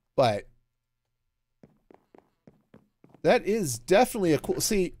 But that is definitely a cool...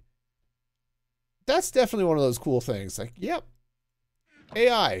 See... That's definitely one of those cool things. Like, yep,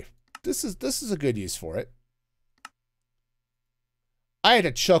 AI. This is a good use for it. I had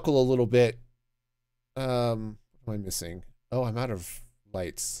to chuckle a little bit. What am I missing? Oh, I'm out of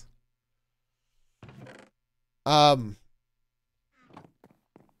lights. I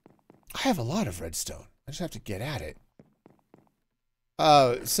have a lot of redstone. I just have to get at it.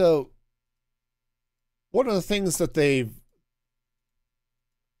 So one of the things that they've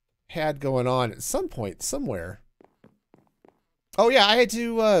had going on at some point somewhere. Oh yeah, I had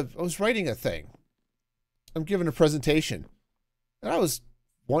to I was writing a thing. I'm giving a presentation. And I was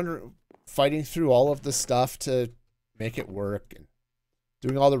fighting through all of the stuff to make it work and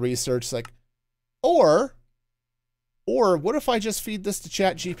doing all the research like or what if I just feed this to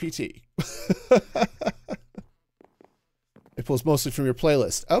ChatGPT? It pulls mostly from your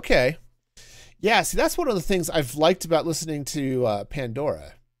playlist. Okay. Yeah, see that's one of the things I've liked about listening to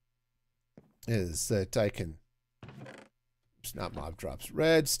Pandora. Is that I can... It's not mob drops.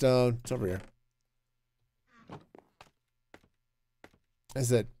 Redstone. It's over here. Is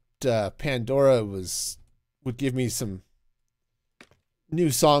that Pandora would give me some new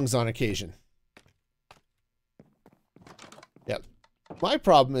songs on occasion. Yep. My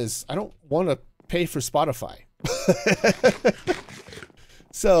problem is I don't want to pay for Spotify.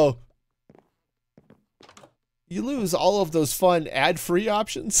 So you lose all of those fun ad-free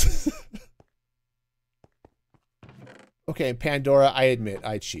options. Okay, Pandora, I admit,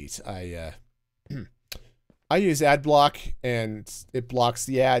 I cheat. I use AdBlock, and it blocks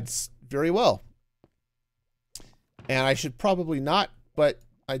the ads very well. And I should probably not, but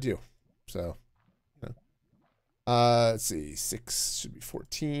I do. So, you know. Let's see, 6 should be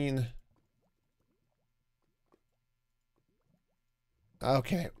 14.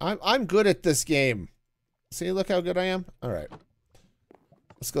 Okay, I'm good at this game. See, look how good I am. All right,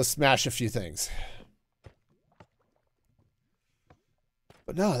 let's go smash a few things.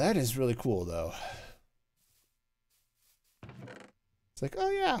 But no, that is really cool, though. It's like, oh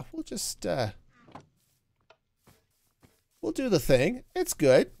yeah, we'll just, we'll do the thing. It's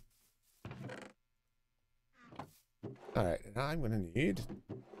good. All right, now I'm going to need...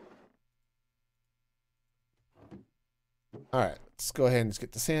 All right, let's go ahead and just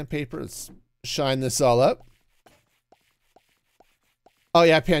get the sandpaper. Let's shine this all up. Oh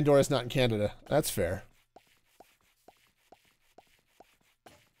yeah, Pandora's not in Canada. That's fair.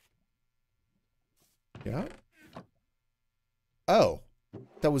 Yeah. Oh,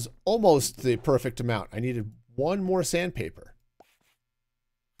 that was almost the perfect amount. I needed one more sandpaper.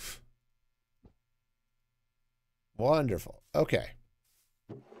 Wonderful. Okay.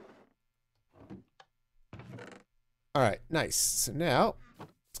 All right, nice. So now,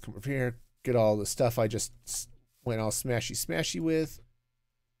 let's come over here, get all the stuff I just went all smashy with.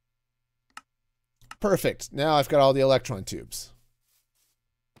 Perfect. Now I've got all the electron tubes.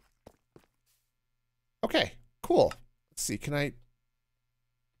 Okay, cool. Let's see, can I...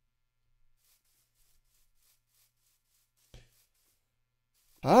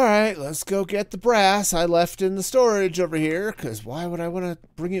 All right, let's go get the brass I left in the storage over here, because why would I want to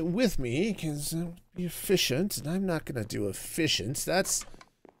bring it with me? Because it would be efficient, and I'm not going to do efficient. That's...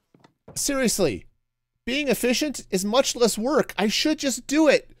 Seriously, being efficient is much less work. I should just do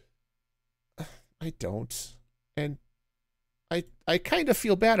it. I don't. And I kind of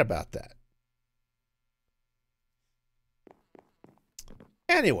feel bad about that.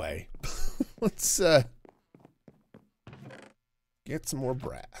 Anyway, let's get some more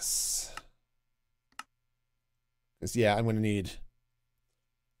brass. Because, yeah, I'm going to need...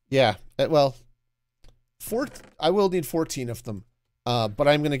 Yeah, well, I will need 14 of them. But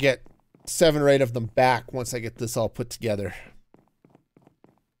I'm going to get 7 or 8 of them back once I get this all put together.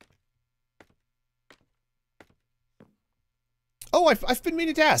 Oh, I've been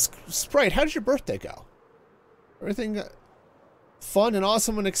meaning to ask. Sprite, how did your birthday go? Everything fun and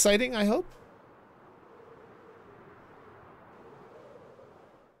awesome and exciting, I hope?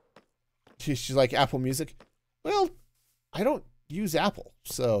 She's like, Apple Music? Well, I don't use Apple,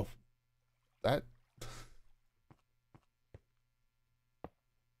 so that...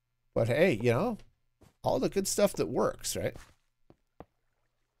 But hey, you know, all the good stuff that works, right?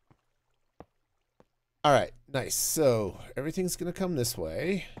 All right, nice. So everything's gonna come this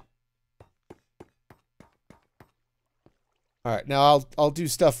way. All right, now I'll do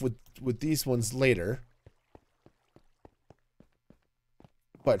stuff with these ones later.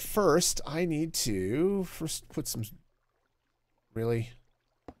 But first, I need to put some... Really?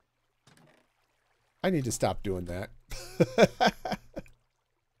 I need to stop doing that.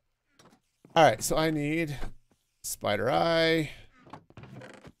 All right, so I need spider eye,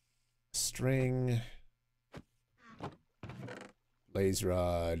 string, blaze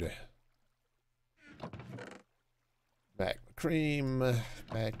rod, magma cream.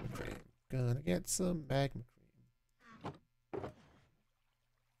 Gonna get some magma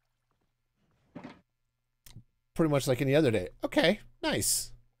cream. Pretty much like any other day. Okay,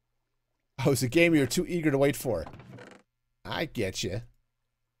 nice. Oh, it's a game you're too eager to wait for. I get you.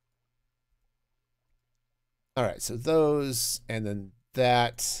 All right, so those, and then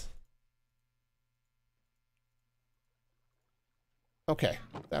that. Okay,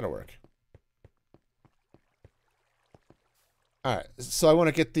 that'll work. All right, so I want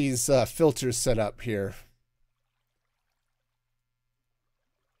to get these filters set up here.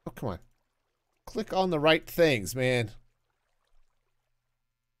 Oh, come on. Click on the right things, man.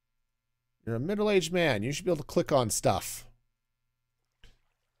 You're a middle-aged man. You should be able to click on stuff.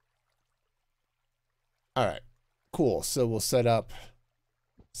 All right, cool. So we'll set up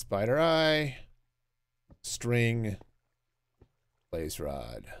spider eye, string, blaze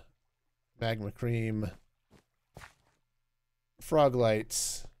rod, magma cream, frog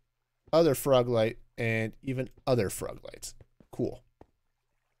lights, other frog light, and even other frog lights. Cool.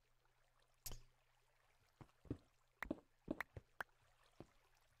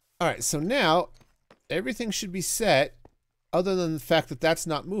 All right, so now everything should be set, other than the fact that that's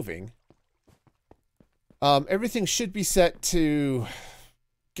not moving. Everything should be set to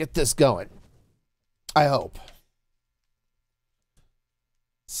get this going. I hope.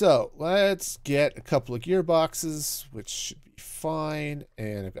 So let's get a couple of gearboxes, which should be fine.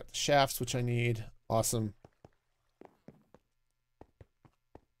 And I've got the shafts, which I need. Awesome.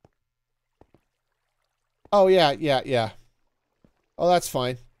 Oh, yeah. Oh, that's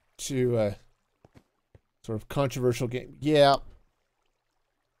fine. To sort of controversial game. Yeah.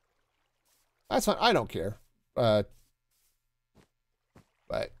 That's fine. I don't care. But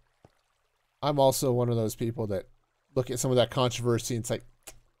I'm also one of those people that look at some of that controversy and it's like,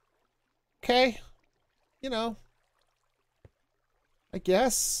 okay, you know, I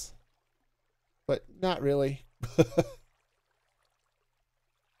guess, but not really.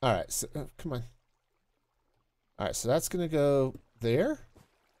 All right, so come on. All right, so that's gonna go there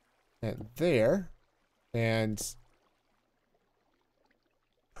and there and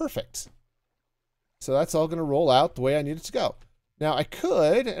perfect. So that's all going to roll out the way I need it to go. Now I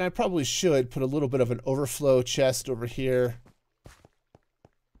could, and I probably should, put a little bit of an overflow chest over here.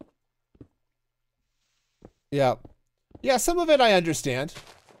 Yeah. Yeah, some of it I understand.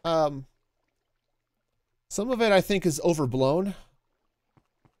 Some of it I think is overblown.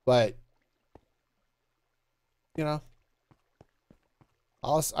 But, you know,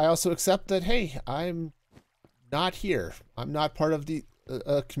 I also accept that, hey, I'm not here. I'm not part of the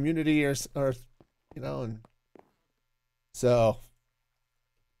community or you know, and so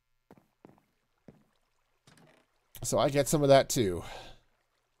I get some of that too.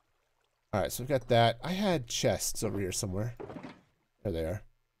 All right, so we've got that. I had chests over here somewhere. There they are.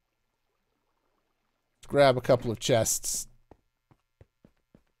 Let's grab a couple of chests.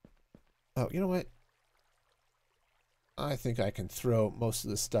 Oh, you know what? I think I can throw most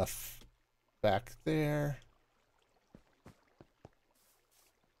of the stuff back there.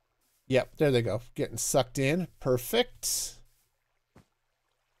 Yep, there they go. Getting sucked in. Perfect.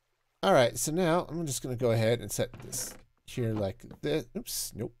 All right, so now I'm just going to go ahead and set this here like this.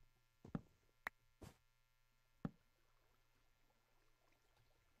 Oops, nope.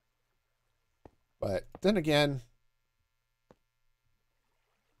 But then again,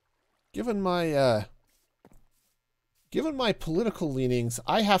 given my political leanings,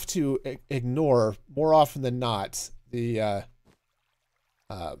 I have to ignore more often than not the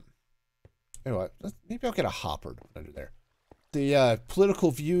anyway, maybe I'll get a hopper under there. The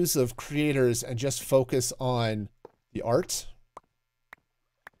political views of creators and just focus on the art.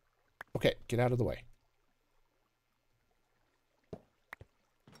 Okay, get out of the way.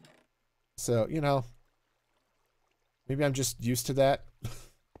 So, you know, maybe I'm just used to that.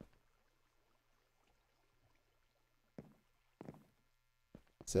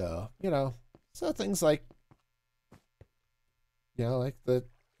 So, you know, so things like, you know, like the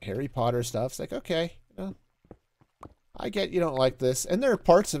Harry Potter stuff. It's like, okay, you know, I get you don't like this. And there are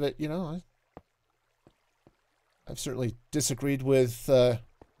parts of it, you know, I've certainly disagreed with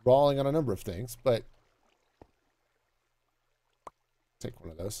Rowling on a number of things, but take one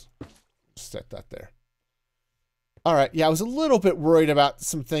of those. Just set that there. All right. Yeah, I was a little bit worried about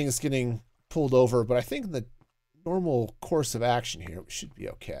some things getting pulled over, but I think in the normal course of action here, we should be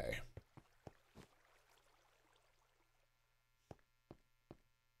okay.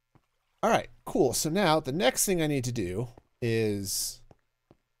 All right, cool. So now the next thing I need to do is...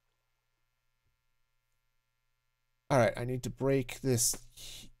 All right, I need to break this...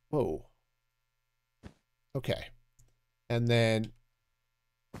 Whoa. Okay. And then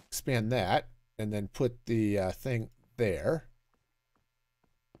expand that, and then put the thing there.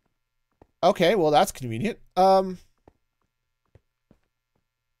 Okay, well, that's convenient. Let's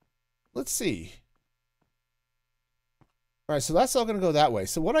see. All right, so that's all going to go that way.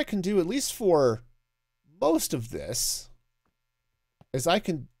 So what I can do, at least for most of this, is I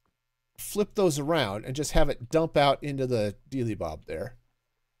can flip those around and just have it dump out into the dealy bob there.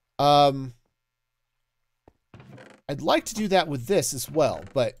 I'd like to do that with this as well,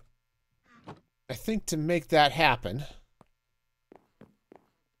 but I think to make that happen...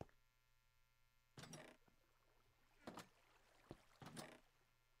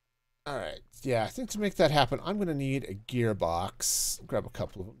 All right, yeah, I think to make that happen, I'm going to need a gearbox. Grab a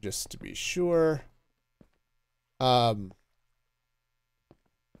couple of them just to be sure. Oh,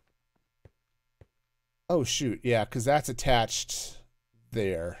 shoot, yeah, because that's attached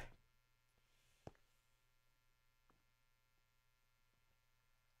there.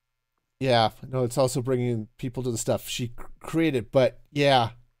 Yeah, no, it's also bringing people to the stuff she created, but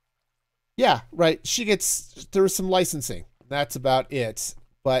yeah. Yeah, right, she gets, there was some licensing. That's about it,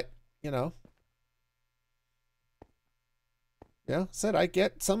 but... You know, yeah, said I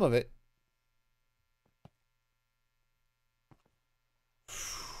get some of it.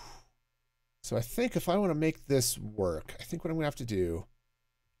 So I think if I want to make this work, I think what I'm gonna have to do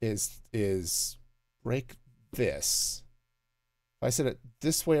is break this. If I set it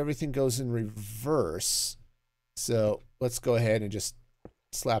this way, everything goes in reverse. So let's go ahead and just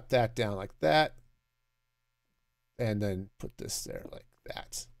slap that down like that, and then put this there like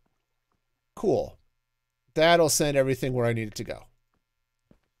that. Cool. That'll send everything where I need it to go.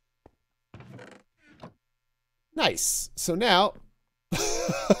 Nice. So now,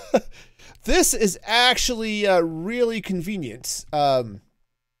 this is actually really convenient.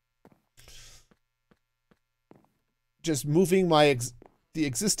 Just moving the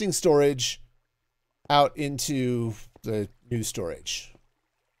existing storage out into the new storage.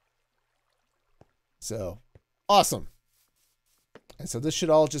 So, awesome. And so this should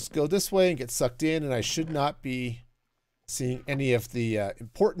all just go this way and get sucked in, and I should not be seeing any of the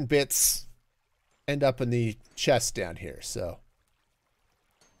important bits end up in the chest down here. So,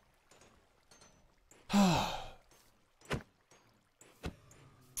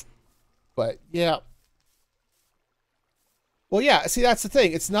 but yeah. Well, yeah, see, that's the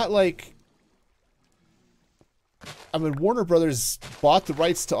thing. It's not like, I mean, Warner Brothers bought the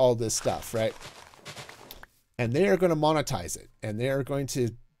rights to all this stuff, right? And they are going to monetize it. And they are going to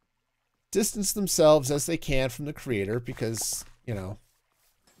distance themselves as they can from the creator because, you know.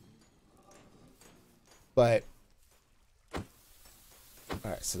 But, all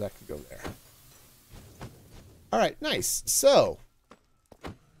right, so that can go there. All right, nice. So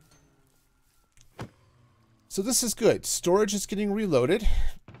this is good. Storage is getting reloaded.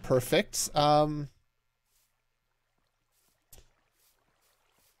 Perfect.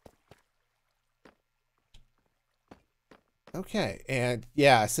 Okay, and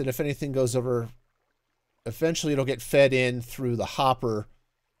yeah, I said if anything goes over, eventually it'll get fed in through the hopper,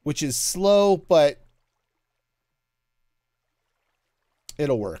 which is slow, but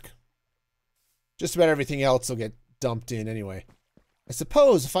it'll work. Just about everything else will get dumped in anyway. I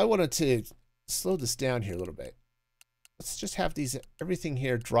suppose if I wanted to slow this down here a little bit, let's just have these, everything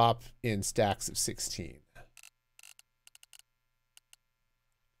here drop in stacks of 16.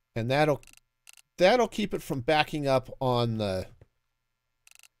 And that'll keep it from backing up on the,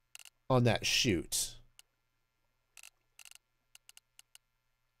 on that chute.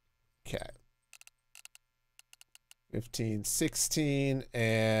 Okay. 15, 16,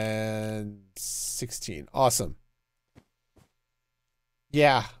 and 16. Awesome.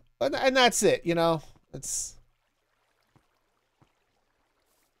 Yeah. And that's it, you know? It's...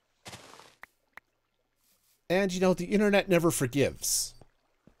 And, you know, the internet never forgives.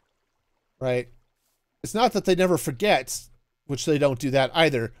 Right? It's not that they never forget, which they don't do that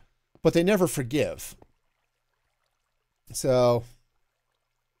either, but they never forgive. So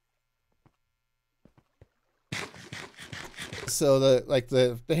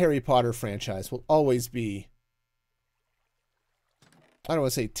the Harry Potter franchise will always be, I don't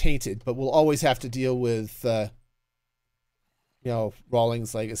want to say tainted, but we'll always have to deal with you know,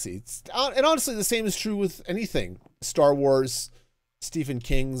 Rowling's legacy. And honestly, the same is true with anything. Star Wars, Stephen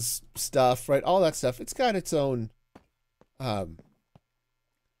King's stuff, right? All that stuff. It's got its own, you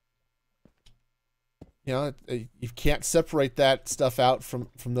know, you can't separate that stuff out from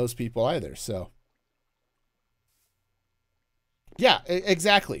those people either. So, yeah,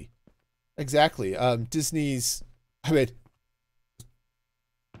 exactly. Exactly. Disney's, I mean,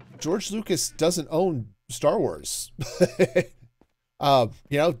 George Lucas doesn't own Star Wars. You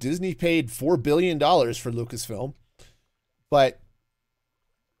know, Disney paid $4 billion for Lucasfilm, but,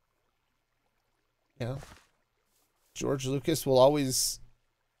 you know, George Lucas will always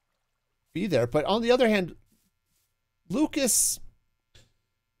be there. But on the other hand, Lucas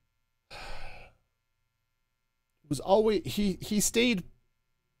was always, he stayed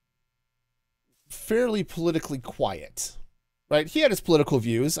fairly politically quiet, right? He had his political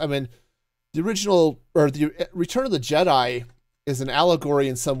views. I mean, the original, or the Return of the Jedi is an allegory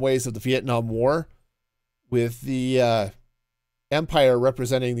in some ways of the Vietnam War, with the Empire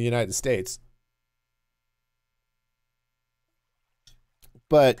representing the United States.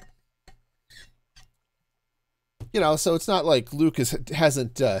 But, you know, so it's not like Lucas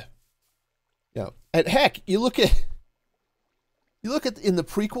hasn't, you know, and heck, you look at in the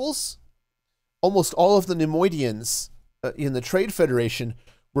prequels, almost all of the Neimoidians in the Trade Federation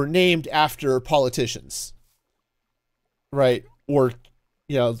were named after politicians, right? Or,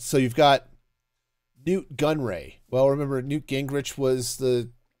 you know, so you've got Newt Gunray. Well, remember Newt Gingrich was the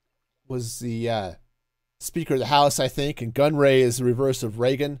Speaker of the House, I think, and Gunray is the reverse of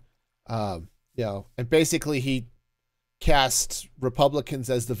Reagan. You know, and basically he cast Republicans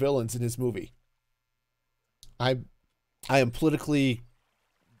as the villains in his movie. I'm politically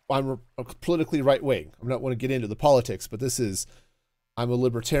right wing. I'm not want to get into the politics, but this is, I'm a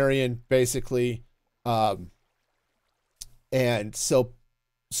libertarian basically, and so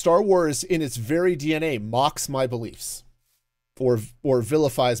Star Wars in its very DNA mocks my beliefs, or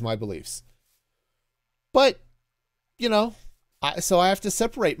vilifies my beliefs. But, you know, so I have to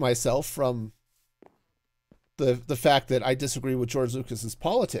separate myself from the fact that I disagree with George Lucas's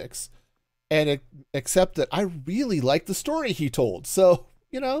politics, and accept that I really like the story he told. So,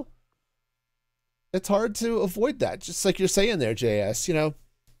 you know, it's hard to avoid that. Just like you're saying there, JS, you know,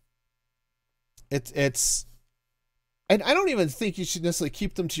 it's, and I don't even think you should necessarily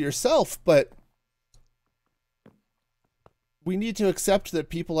keep them to yourself, but we need to accept that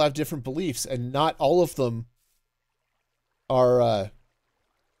people have different beliefs, and not all of them are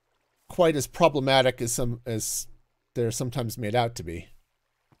quite as problematic as they're sometimes made out to be.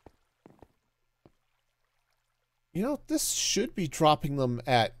 You know, this should be dropping them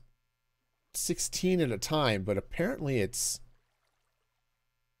at 16 at a time, but apparently it's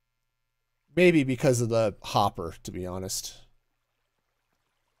maybe because of the hopper, to be honest.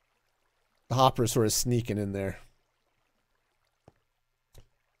 The hopper is sort of sneaking in there.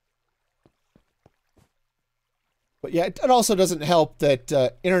 But yeah, it also doesn't help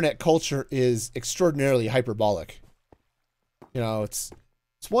that internet culture is extraordinarily hyperbolic. You know, it's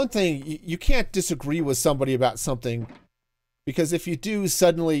one thing, you can't disagree with somebody about something, because if you do,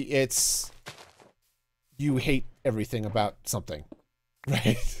 suddenly it's, you hate everything about something,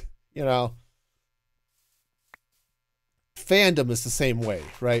 right? You know, fandom is the same way,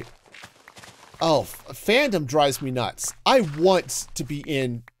 right? Oh, fandom drives me nuts. I want to be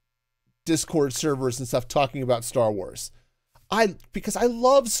in Discord servers and stuff talking about Star Wars. because I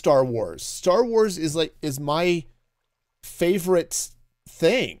love Star Wars. Star Wars is my favorite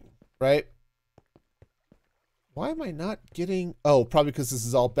thing, right? Why am I not getting... Oh, probably because this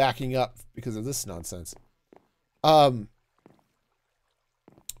is all backing up because of this nonsense. But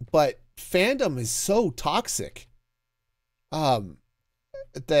fandom is so toxic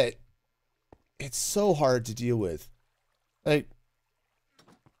that it's so hard to deal with. Like,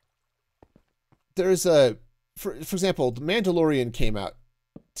 there's for example, The Mandalorian came out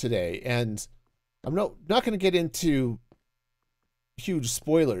today, and I'm not going to get into huge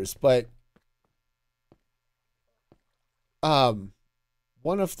spoilers, but one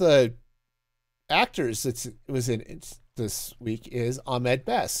of the actors that was in it this week is Ahmed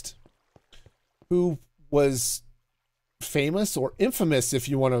Best, who was famous or infamous, if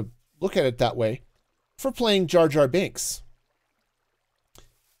you want to look at it that way, for playing Jar Jar Binks.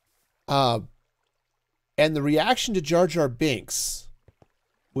 And the reaction to Jar Jar Binks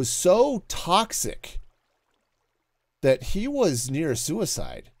was so toxic that he was near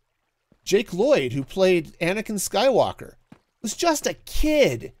suicide. Jake Lloyd, who played Anakin Skywalker, was just a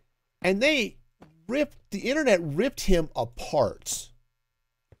kid, and the internet ripped him apart.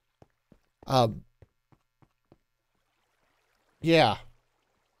 Yeah.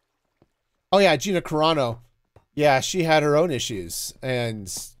 Oh yeah, Gina Carano. Yeah, she had her own issues,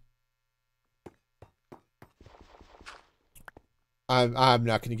 and I'm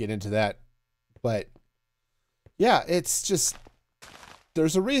not going to get into that, but yeah, it's just,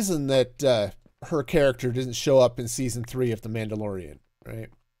 there's a reason that her character didn't show up in season 3 of The Mandalorian, right?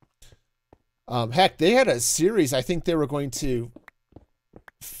 Heck, they had a series, I think they were going to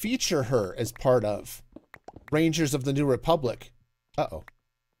feature her as part of Rangers of the New Republic. Uh-oh.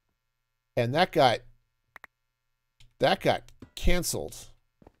 And that got canceled.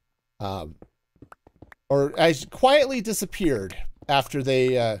 Or as quietly disappeared after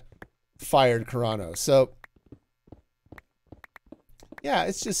they fired Carano. So yeah,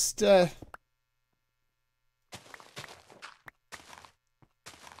 it's just oh,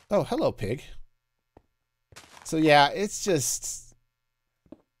 hello, pig. So yeah, it's just,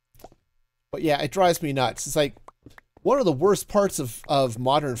 but yeah, it drives me nuts. It's like one of the worst parts of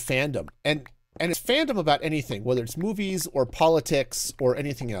modern fandom, and it's fandom about anything, whether it's movies or politics or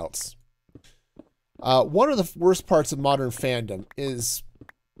anything else. One of the worst parts of modern fandom is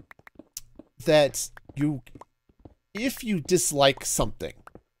that if you dislike something,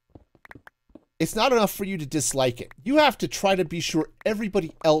 it's not enough for you to dislike it. You have to try to be sure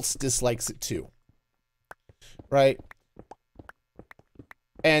everybody else dislikes it too. Right?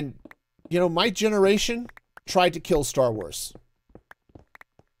 And, you know, my generation tried to kill Star Wars.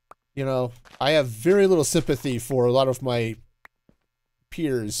 You know, I have very little sympathy for a lot of my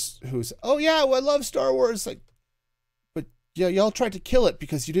peers who's, oh yeah, well, I love Star Wars. Like, but yeah, y'all tried to kill it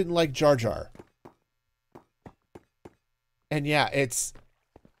because you didn't like Jar Jar. And yeah,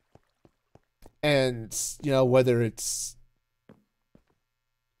 and you know, whether it's,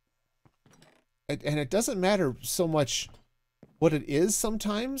 and it doesn't matter so much what it is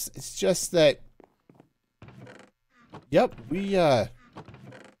sometimes. It's just that, yep, we have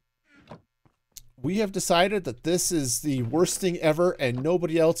decided that this is the worst thing ever and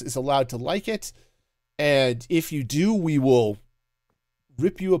nobody else is allowed to like it. And if you do, we will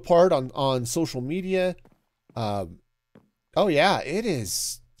rip you apart on social media. Oh yeah, it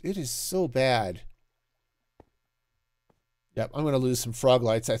is so bad. Yep, I'm going to lose some frog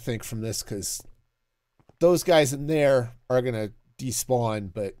lights, I think, from this, because those guys in there are going to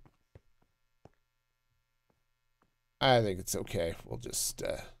despawn, but I think it's okay. We'll just,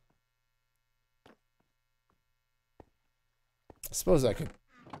 I suppose I could,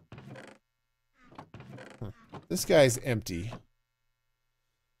 this guy's empty.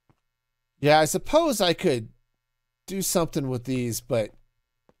 Yeah, I suppose I could do something with these, but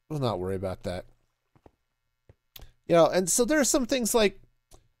we'll not worry about that. You know, and so there are some things like,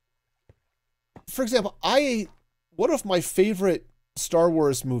 for example, one of my favorite Star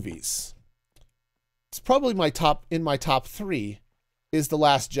Wars movies, it's probably in my top 3, is The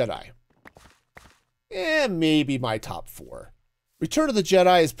Last Jedi. Maybe my top 4. Return of the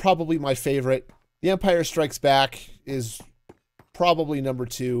Jedi is probably my favorite. The Empire Strikes Back is probably number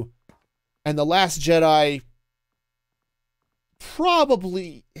 2. And The Last Jedi,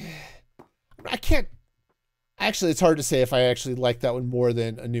 probably, I can't, actually, it's hard to say if I actually like that one more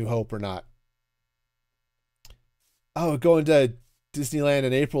than A New Hope or not. Oh, going to Disneyland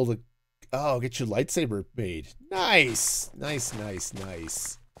in April to, get your lightsaber made. Nice. Nice, nice,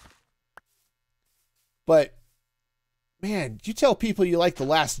 nice. But, man, you tell people you like The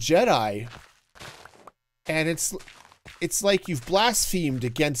Last Jedi, and it's it's like you've blasphemed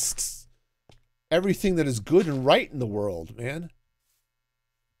against everything that is good and right in the world, man.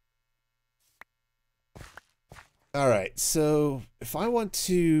 All right, so if I want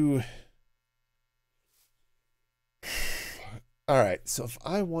to... All right, so if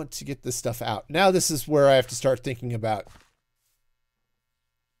I want to get this stuff out, now this is where I have to start thinking about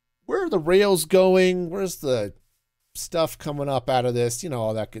where are the rails going? Where's the stuff coming up out of this? You know,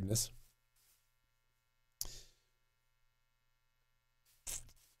 all that goodness.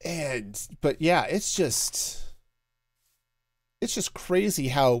 But yeah, it's just crazy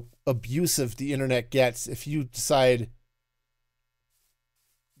how abusive the internet gets if you decide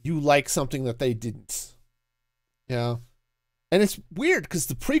you like something that they didn't. You know? And it's weird because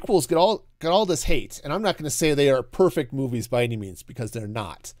the prequels got all this hate, and I'm not going to say they are perfect movies by any means because they're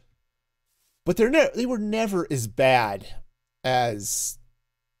not. But they were never as bad as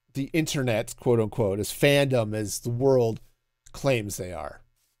the internet, quote unquote, as fandom, as the world claims they are.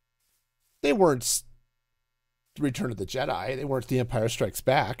 They weren't Return of the Jedi. They weren't The Empire Strikes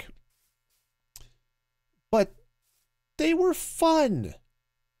Back. But they were fun.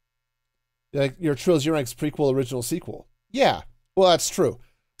 Like your Trilogy Ranks prequel, original, sequel. Yeah, well, that's true.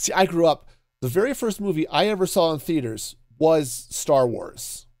 See, I grew up, the very first movie I ever saw in theaters was Star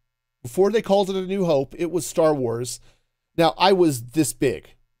Wars. Before they called it A New Hope, it was Star Wars. Now, I was this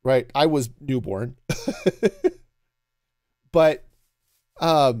big, right? I was newborn. But,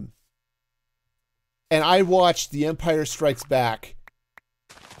 and I watched The Empire Strikes Back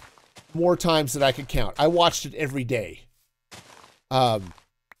more times than I could count. I watched it every day. And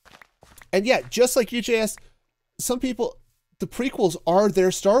yeah, just like UJS, some people, the prequels are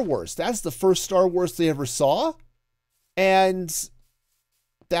their Star Wars. That's the first Star Wars they ever saw. And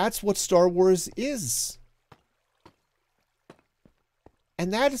that's what Star Wars is.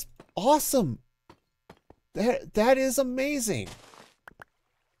 And that is awesome. That is amazing.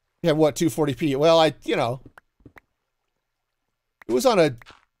 Yeah, what, 240p? Well, it was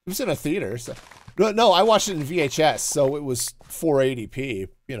in a theater. So. No, I watched it in VHS, so it was 480p,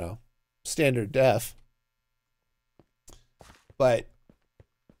 standard def. But,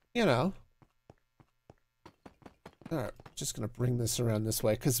 all right, just going to bring this around this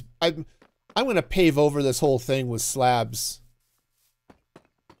way because I'm going to pave over this whole thing with slabs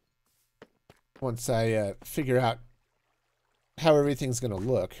once I figure out how everything's going to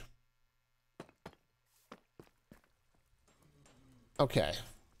look. Okay.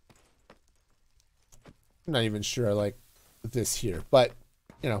 I'm not even sure I like this here, but,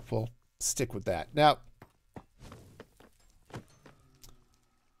 we'll stick with that. Now,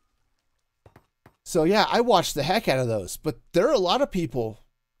 so yeah, I watched the heck out of those, but there are a lot of people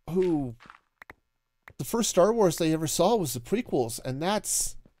who the first Star Wars they ever saw was the prequels, and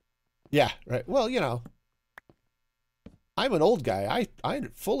that's, yeah, right. Well, I'm an old guy. I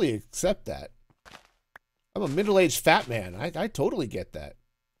fully accept that. I'm a middle-aged fat man. I totally get that.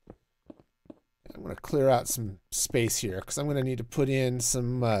 I'm going to clear out some space here because I'm going to need to put in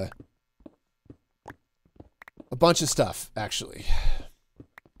some, a bunch of stuff, actually.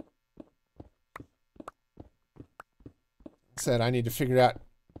 Said I need to figure out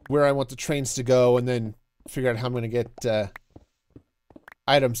where I want the trains to go and then figure out how I'm going to get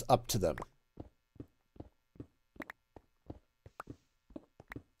items up to them.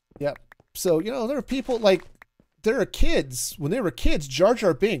 Yep. So, there are people like, there are kids, when they were kids, Jar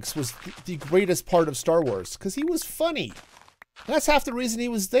Jar Binks was the greatest part of Star Wars because he was funny. That's half the reason he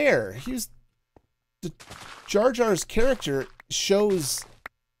was there. Jar Jar's character shows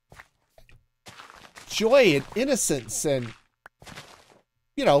joy and innocence and,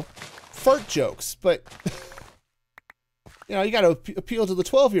 fart jokes, but, you got to appeal to the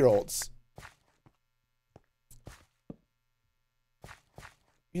 12-year-olds.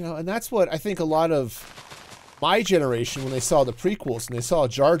 And that's what I think a lot of my generation, when they saw the prequels and they saw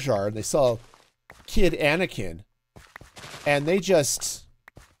Jar Jar and they saw Kid Anakin, and they just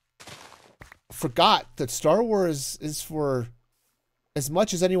forgot that Star Wars is for, as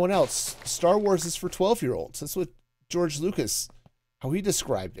much as anyone else, Star Wars is for 12-year-olds. That's what George Lucas, how he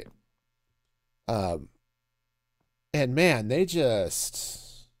described it. And man, they just...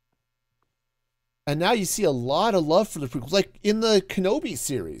 And now you see a lot of love for the prequels. Like in the Kenobi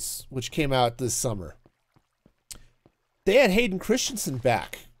series, which came out this summer. They had Hayden Christensen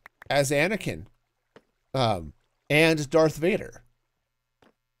back as Anakin. And Darth Vader.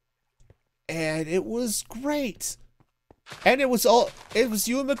 And it was great. And it was Ewan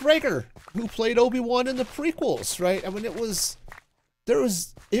McGregor who played Obi-Wan in the prequels, right? I mean, it was a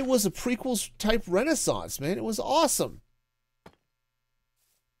prequels type renaissance, man. It was awesome.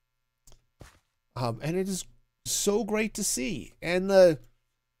 And it is so great to see. And the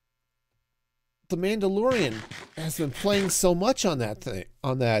Mandalorian has been playing so much on that thing,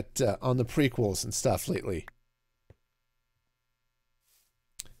 on the prequels and stuff lately.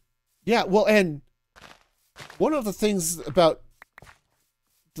 Yeah, well, and one of the things about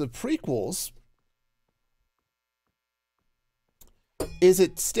the prequels is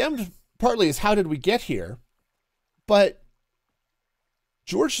it stemmed partly as how did we get here, but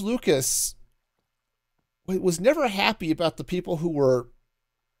George Lucas was never happy about the people who were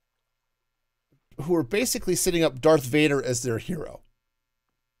basically setting up Darth Vader as their hero.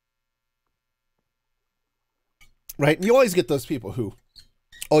 Right? And you always get those people who,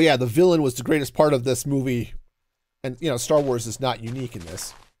 oh yeah, the villain was the greatest part of this movie. And, you know, Star Wars is not unique in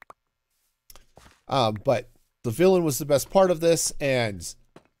this. But the villain was the best part of this, and,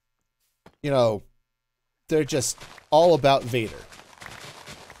 you know, they're just all about Vader.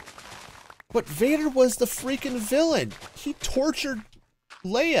 But Vader was the freaking villain. He tortured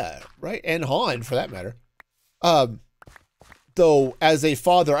Leia, right? And Han, for that matter. Though, as a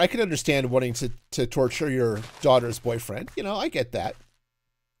father, I can understand wanting to torture your daughter's boyfriend. You know, I get that.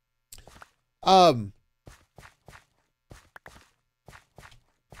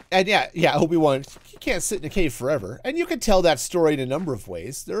 And yeah, Obi-Wan, he can't sit in a cave forever. And you can tell that story in a number of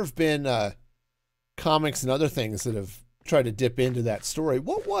ways. There have been comics and other things that have tried to dip into that story.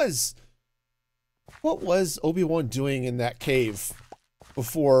 What was Obi-Wan doing in that cave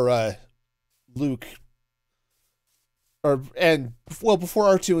before Luke, before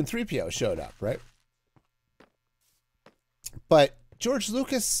R2 and 3PO showed up, right? But George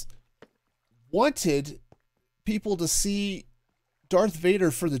Lucas wanted people to see Darth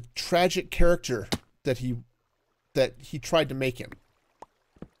Vader for the tragic character that he tried to make him.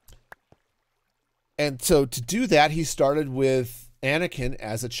 And so to do that, he started with Anakin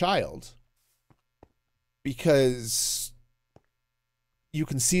as a child, because you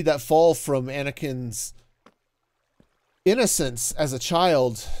can see that fall from Anakin's innocence as a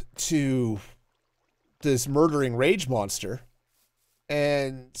child to this murdering rage monster.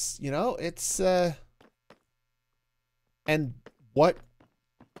 And, you know, it's, and what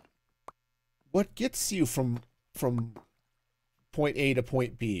gets you from point A to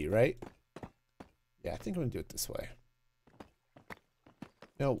point B, right? Yeah, I think I'm gonna do it this way.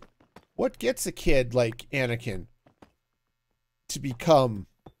 Now, what gets a kid like Anakin to become,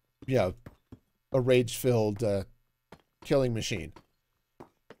 you know, a rage-filled killing machine?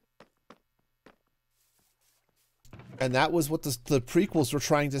 And that was what the prequels were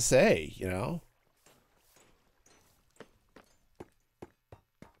trying to say, you know?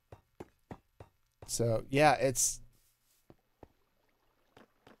 So, yeah, it's...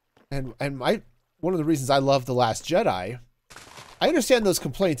 And one of the reasons I love The Last Jedi, I understand those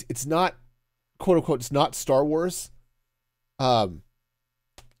complaints. It's not, quote unquote, it's not Star Wars. Yeah,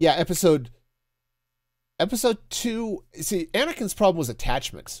 episode 2, see, Anakin's problem was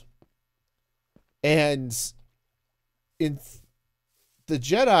attachment. And in the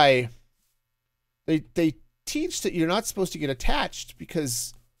Jedi, they teach that you're not supposed to get attached,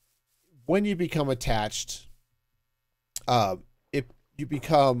 because when you become attached, it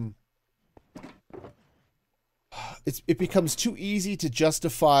becomes too easy to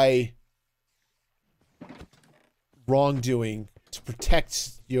justify wrongdoing to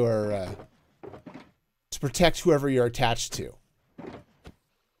protect your whoever you're attached to.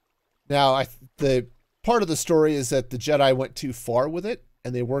 Now, the part of the story is that the Jedi went too far with it,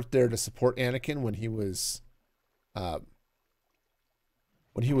 and they weren't there to support Anakin when he was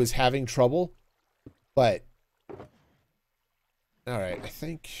having trouble. But all right, I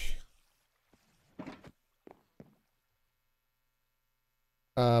think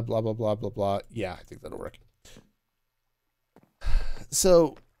blah blah blah blah blah. Yeah, I think that'll work.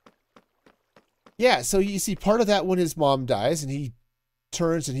 So yeah, so you see part of that when his mom dies, and he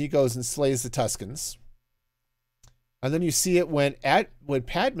turns and he goes and slays the Tuskens. And then you see it when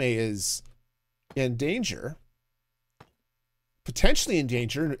Padme is in danger, potentially in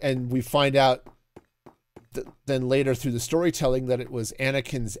danger, and we find out then later through the storytelling that it was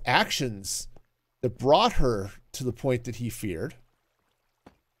Anakin's actions that brought her to the point that he feared.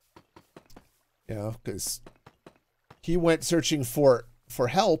 You know, because he went searching for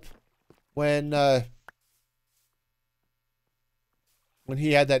help when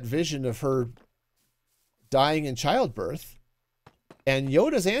he had that vision of her dying in childbirth, and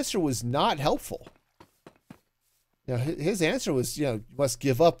Yoda's answer was not helpful. You know, his answer was, you know, you must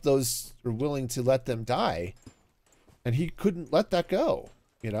give up those who are willing to let them die, and he couldn't let that go,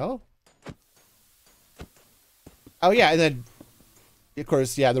 you know? Oh yeah, and then of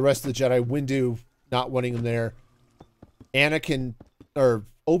course, yeah, the rest of the Jedi, Windu not wanting him there, Anakin or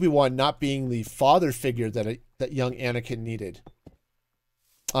Obi-Wan not being the father figure that young Anakin needed.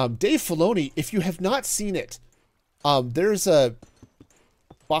 Dave Filoni, if you have not seen it, there's a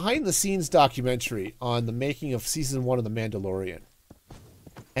behind-the-scenes documentary on the making of season 1 of The Mandalorian.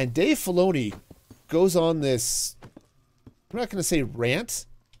 And Dave Filoni goes on this, I'm not going to say rant,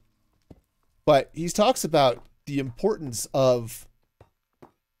 but he talks about the importance of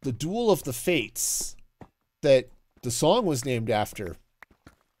the Duel of the Fates that the song was named after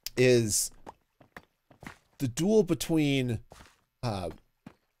is the duel between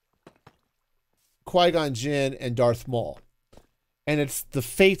Qui-Gon Jinn and Darth Maul. And it's the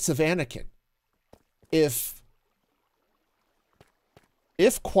fates of Anakin. If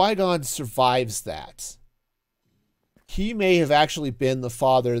Qui-Gon survives that, he may have actually been the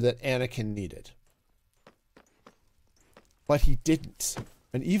father that Anakin needed. But he didn't.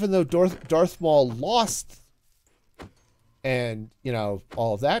 And even though Darth Maul lost and, you know,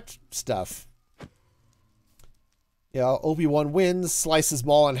 all of that stuff, you know, Obi-Wan wins, slices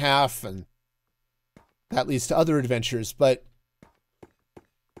Maul in half, and that leads to other adventures, but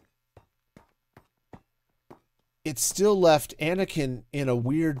it still left Anakin in a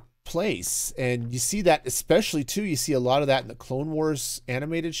weird place. And you see that especially, too, you see a lot of that in the Clone Wars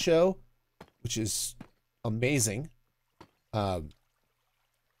animated show, which is amazing.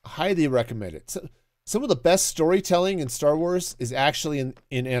 Highly recommend it. So, some of the best storytelling in Star Wars is actually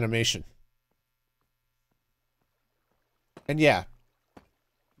in animation. And yeah,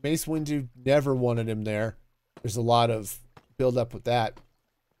 Mace Windu never wanted him there. There's a lot of build up with that.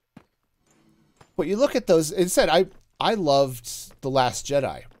 But you look at those, instead, I loved The Last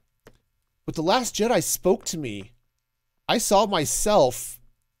Jedi. But The Last Jedi spoke to me. I saw myself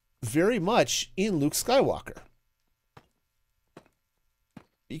very much in Luke Skywalker.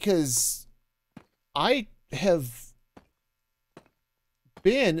 Because I have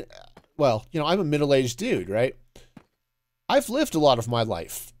been, well, you know, I'm a middle-aged dude, right? I've lived a lot of my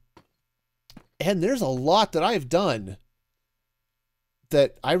life. And there's a lot that I've done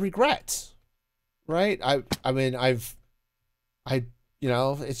that I regret. Right? I mean, you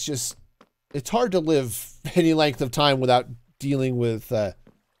know, it's just, it's hard to live any length of time without dealing with, you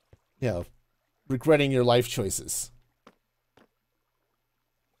know, regretting your life choices.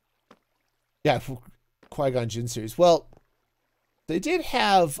 Yeah, Qui-Gon Jinn series. Well, they did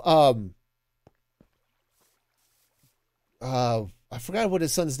have, I forgot what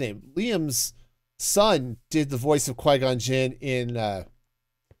his son's name. Liam's son did the voice of Qui-Gon Jinn in,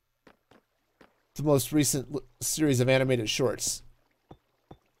 the most recent series of animated shorts.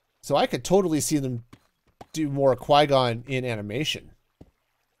 So I could totally see them do more Qui-Gon in animation.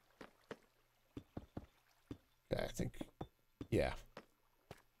 Okay, I think, yeah.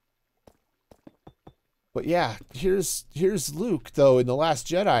 But yeah, here's Luke, though, in The Last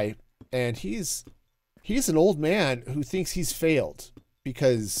Jedi, and he's an old man who thinks he's failed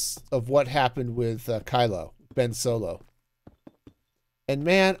because of what happened with Kylo, Ben Solo. And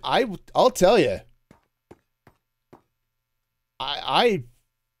man, I'll tell you, I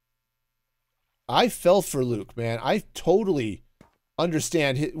fell for Luke, man. I totally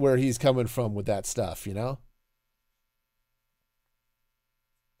understand where he's coming from with that stuff, you know?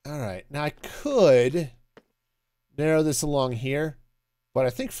 All right, now I could narrow this along here, but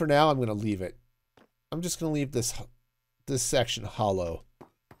I think for now I'm going to leave it. I'm just going to leave this section hollow.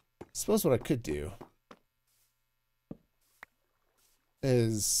 I suppose what I could do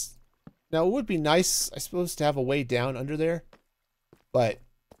is, now it would be nice, I suppose, to have a way down under there, but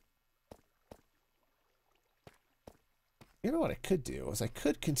you know what I could do is I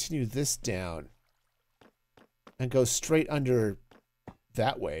could continue this down and go straight under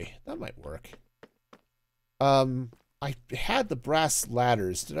that way. That might work. I had the brass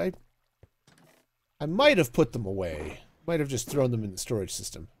ladders. Did I might have put them away. Might have just thrown them in the storage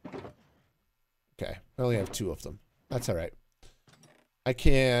system. Okay, I only have 2 of them. That's all right. I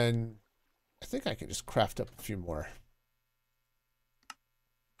think I can just craft up a few more.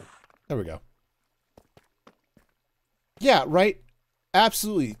 There we go. Yeah, right.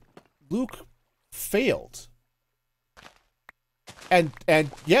 Absolutely. Luke failed. And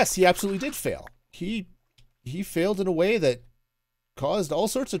yes, he absolutely did fail. He failed in a way that caused all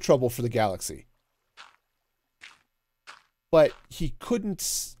sorts of trouble for the galaxy. But he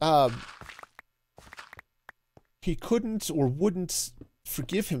couldn't or wouldn't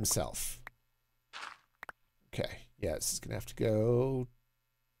forgive himself. Okay. Yeah, this is going to have to go.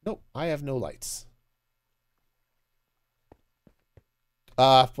 Nope, I have no lights.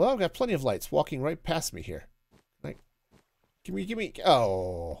 Well, I've got plenty of lights walking right past me here. Like, give me,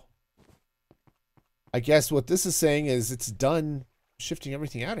 oh. I guess what this is saying is it's done shifting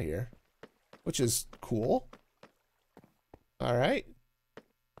everything out of here, which is cool. All right.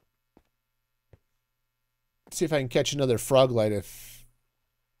 See if I can catch another frog light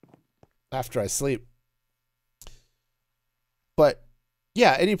after I sleep. But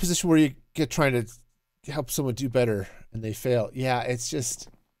yeah, any position where you get trying to help someone do better and they fail. Yeah, it's just,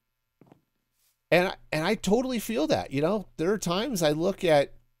 and I totally feel that, you know, there are times I look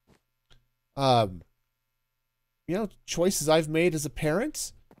at, you know, choices I've made as a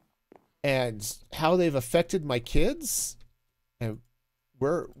parent and how they've affected my kids and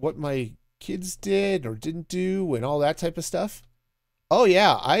what my kids did or didn't do and all that type of stuff. Oh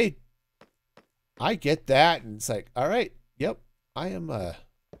yeah, I get that, and it's like, all right, yep, I am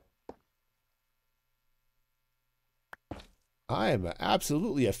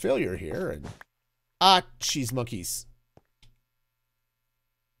absolutely a failure here, and cheese monkeys.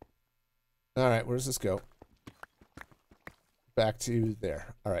 All right, where does this go? Back to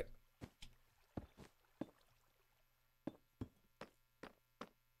there. All right.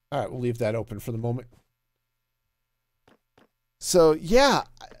 All right, we'll leave that open for the moment. So, yeah.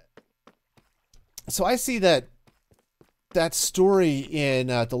 So I see that story in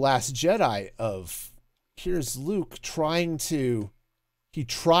The Last Jedi of here's Luke he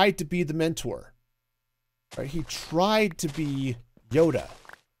tried to be the mentor. Right? He tried to be Yoda.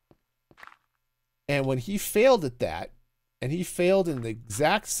 And when he failed at that, and he failed in the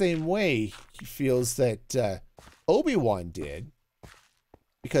exact same way he feels that Obi-Wan did,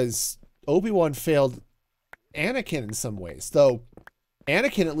 because Obi-Wan failed Anakin in some ways, though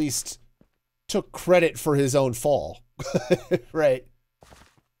Anakin at least took credit for his own fall, right?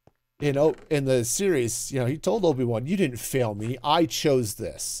 You know, in the series, you know, he told Obi-Wan, "You didn't fail me. I chose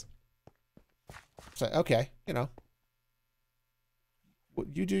this." So, okay, you know,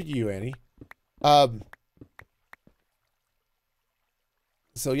 you do you, Annie.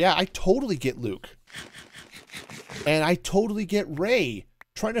 So yeah, I totally get Luke, and I totally get Rey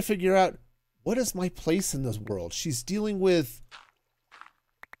trying to figure out what is my place in this world. She's dealing with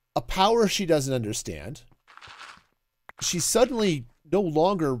a power she doesn't understand. She's suddenly no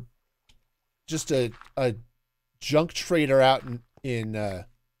longer just a junk trader out in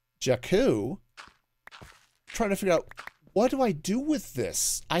Jakku, trying to figure out, what do I do with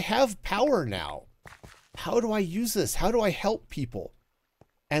this? I have power now. How do I use this? How do I help people?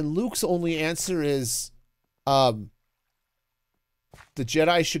 And Luke's only answer is, the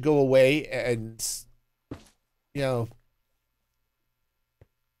Jedi should go away, and, you know,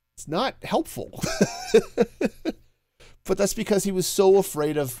 it's not helpful. But that's because he was so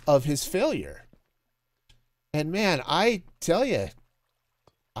afraid of his failure. And man, I tell you,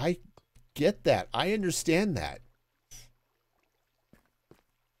 I get that. I understand that.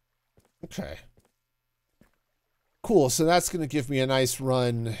 Okay. Cool, so that's going to give me a nice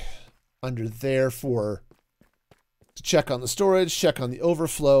run under there to check on the storage, check on the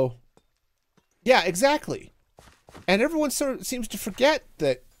overflow. Yeah, exactly. And everyone sort of seems to forget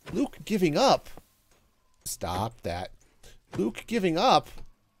that Luke giving up, stop that. Luke giving up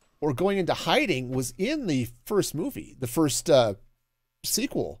or going into hiding was in the first movie, the first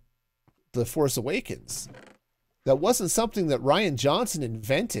sequel, The Force Awakens. That wasn't something that Rian Johnson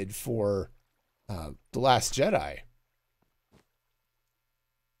invented for The Last Jedi.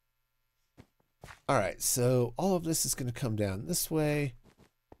 All right, so all of this is going to come down this way.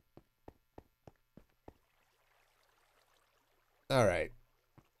 All right.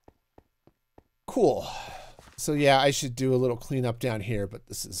 Cool. So yeah, I should do a little cleanup down here, but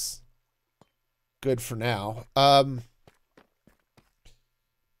this is good for now.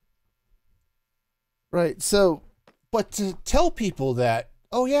 Right, so, but to tell people that,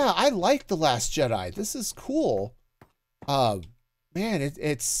 oh yeah, I like The Last Jedi, this is cool. Man,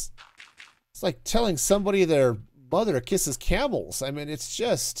 it's like telling somebody their mother kisses camels. I mean, it's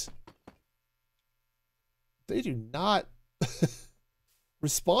just, they do not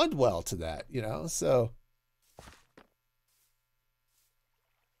respond well to that, you know? So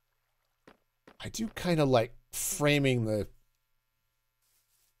I do kind of like framing the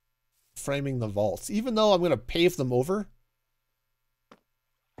vaults, even though I'm going to pave them over.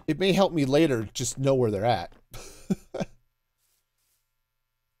 It may help me later just know where they're at.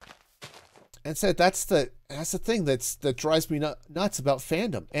 And so that's the thing that drives me nuts about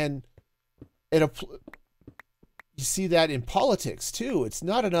fandom. And you see that in politics too. It's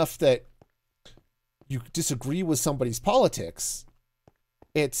not enough that you disagree with somebody's politics.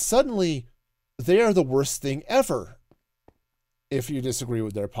 It's suddenly they're the worst thing ever if you disagree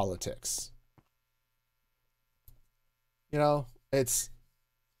with their politics. You know, it's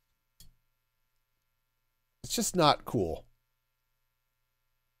It's just not cool.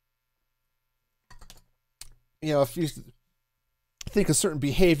 You know, if you think a certain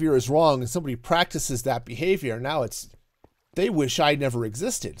behavior is wrong and somebody practices that behavior, now they wish I never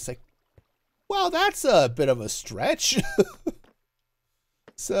existed. It's like, well, that's a bit of a stretch.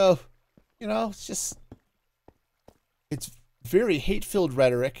 So, you know, it's very hate-filled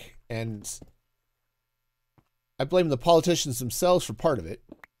rhetoric, and I blame the politicians themselves for part of it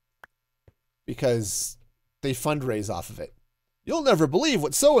because they fundraise off of it. You'll never believe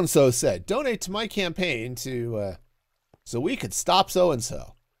what so-and-so said. Donate to my campaign so we could stop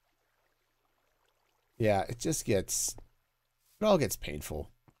so-and-so. Yeah, it all gets painful.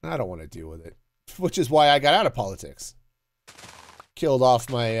 I don't want to deal with it, which is why I got out of politics. Killed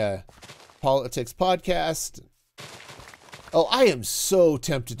off my politics podcast. Oh, I am so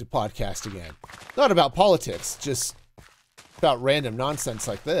tempted to podcast again. Not about politics, just about random nonsense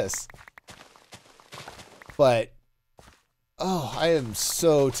like this. But, oh, I am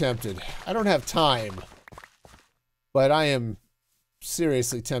so tempted. I don't have time, but I am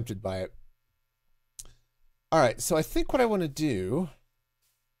seriously tempted by it. All right, so I think what I want to do...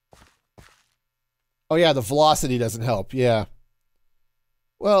 Oh, yeah, the velocity doesn't help. Yeah.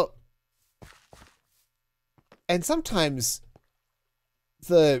 Well, and sometimes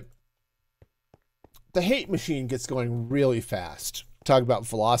the hate machine gets going really fast. Talk about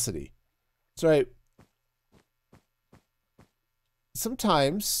velocity. That's right.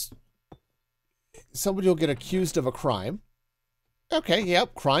 Sometimes somebody will get accused of a crime. Okay,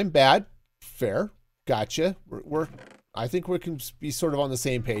 yep, crime, bad, fair, gotcha. I think we can be sort of on the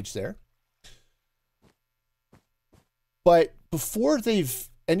same page there. But before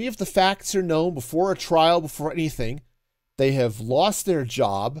any of the facts are known, before a trial, before anything, they have lost their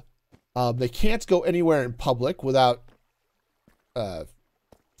job. They can't go anywhere in public without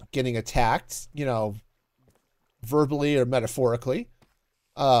getting attacked, you know, verbally or metaphorically,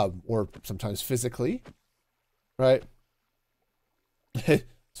 or sometimes physically, right?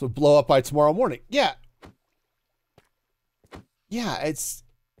 So blow up by tomorrow morning. Yeah. Yeah,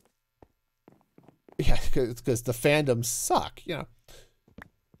 because the fandoms suck, you know.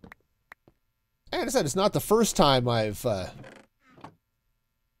 And I said, it's not the first time I've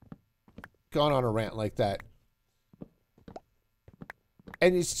gone on a rant like that.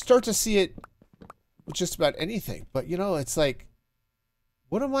 And you start to see it with just about anything. But, you know, it's like,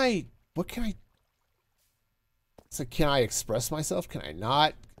 what can I... It's like, can I express myself? Can I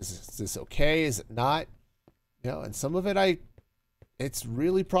not? Is this okay? Is it not? You know, and some of it, it's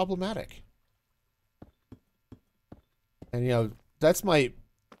really problematic. And, you know, that's I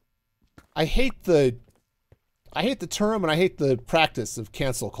hate the term and I hate the practice of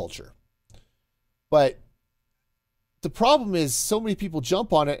cancel culture. But the problem is so many people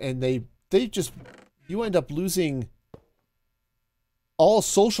jump on it and you end up losing all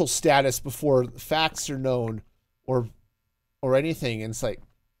social status before facts are known or anything. And it's like,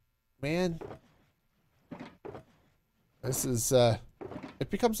 man, this is, it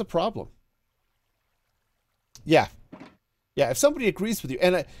becomes a problem. Yeah. Yeah, if somebody agrees with you,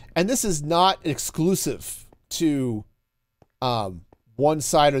 and this is not exclusive to one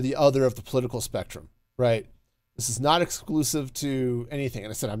side or the other of the political spectrum, right? This is not exclusive to anything.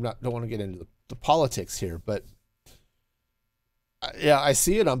 And I said, don't want to get into the politics here, but yeah, I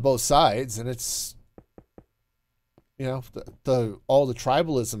see it on both sides, and it's, you know, all the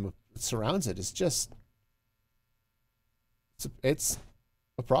tribalism that surrounds it is just, it's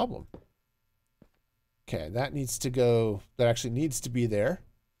a problem. Okay, that needs to go, that actually needs to be there.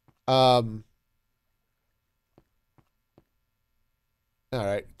 All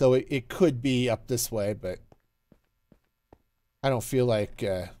right, though it could be up this way, but I don't feel like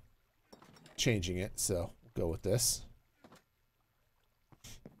changing it, so we'll go with this.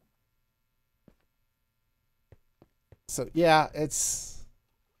 So yeah, so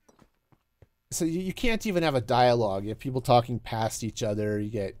you can't even have a dialogue. You have people talking past each other.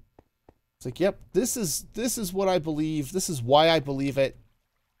 It's like, yep, this is what I believe. This is why I believe it.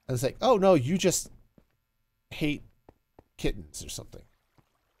 And it's like, oh no, you just hate kittens or something.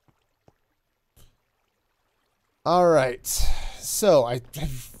 All right, so I've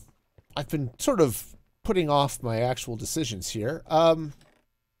been sort of putting off my actual decisions here.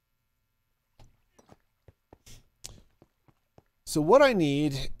 So what I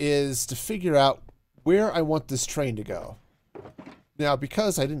need is to figure out where I want this train to go. Now,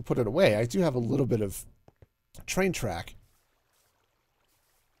 because I didn't put it away, I do have a little bit of train track.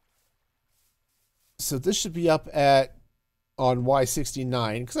 So this should be up on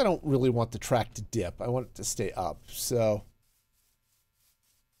Y69, because I don't really want the track to dip. I want it to stay up. So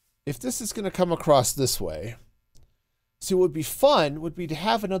if this is going to come across this way, so what would be fun would be to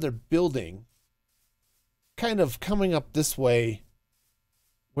have another building kind of coming up this way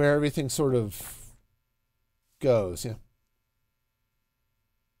where everything sort of goes. Yeah.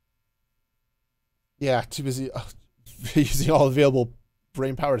 Yeah, too busy using all available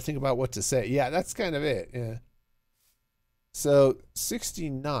brain power to think about what to say. Yeah, that's kind of it. Yeah. So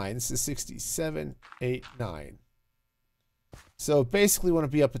 69, this is 67, 8, 9. So basically want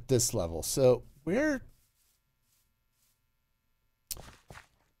to be up at this level. So where...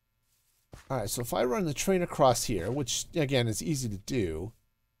 All right, so if I run the train across here, which, again, is easy to do,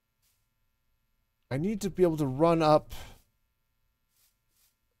 I need to be able to run up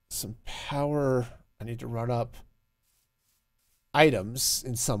some power. I need to run up items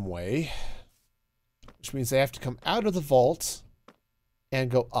in some way, which means I have to come out of the vault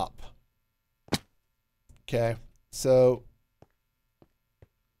and go up. Okay, so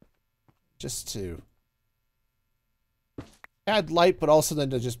just to add light, but also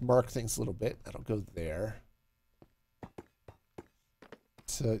then to just mark things a little bit. That'll go there.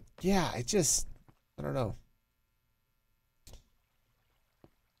 So, yeah, I don't know.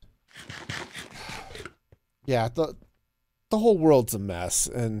 Yeah, the whole world's a mess,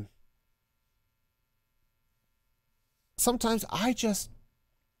 and sometimes I just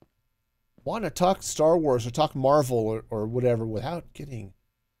want to talk Star Wars or talk Marvel or whatever without getting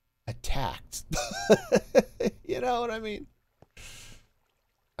attacked. You know what I mean?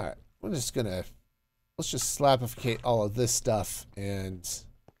 All right, we're just gonna, let's just slapificate all of this stuff and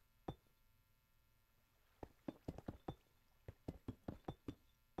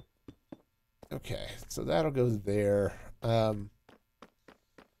okay, so that'll go there. So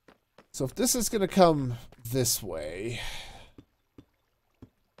if this is gonna come this way,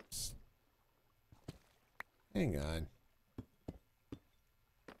 hang on.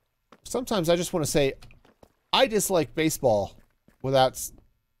 Sometimes I just want to say I dislike baseball without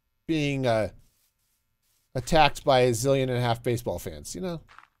being attacked by a zillion and a half baseball fans, you know?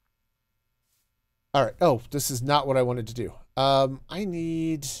 All right. Oh, this is not what I wanted to do. I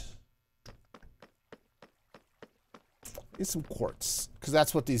need some quartz, because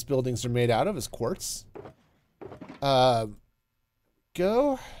that's what these buildings are made out of, is quartz. Go.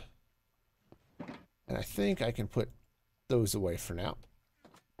 And I think I can put those away for now.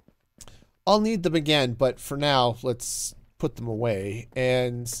 I'll need them again, but for now, let's put them away.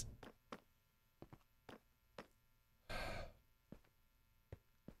 And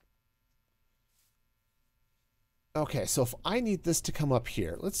okay, so if I need this to come up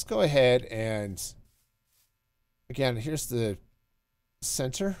here, let's go ahead and again, here's the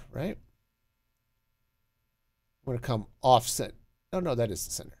center, right? I'm going to come offset. Oh, no, that is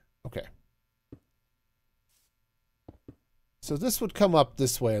the center. Okay. So this would come up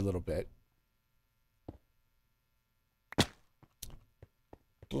this way a little bit.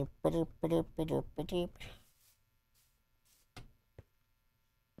 All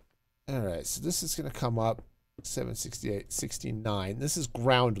right, so this is going to come up 768, 69. This is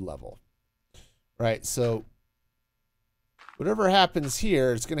ground level, right? So whatever happens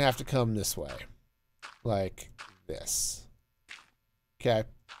here, it's going to have to come this way, like this. Okay,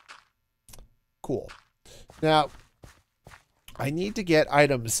 cool. Now, I need to get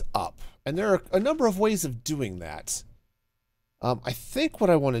items up, and there are a number of ways of doing that. I think what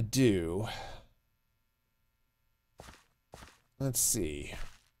I want to do, let's see.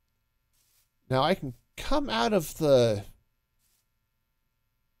 Now I can come out of the,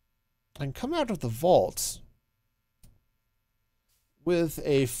 vault with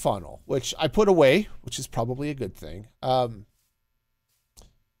a funnel, which I put away, which is probably a good thing. And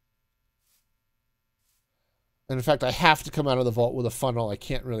in fact, I have to come out of the vault with a funnel. I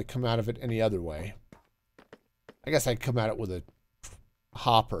can't really come out of it any other way. I guess I could come at it with a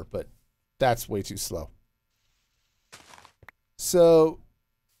hopper, but that's way too slow. So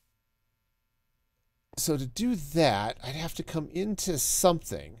to do that, I'd have to come into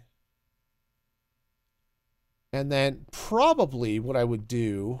something. And then probably what I would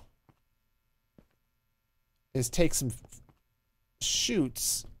do is take some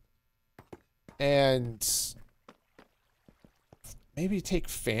chutes and maybe take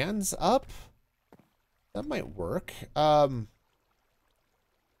fans up. That might work. Let's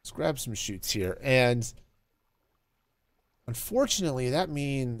grab some chutes here. And unfortunately, that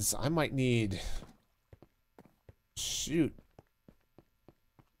means I might need, shoot,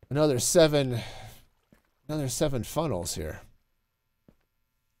 another seven funnels here.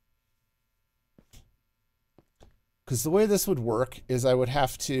 Because the way this would work is I would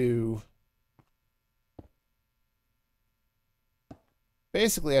have to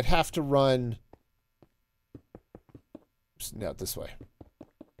basically I'd have to run, no, this way.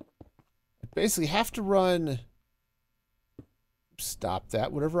 I'd basically have to run, stop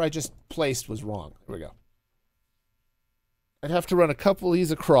that. Whatever I just placed was wrong. There we go. I'd have to run a couple of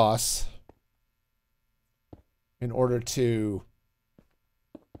these across in order to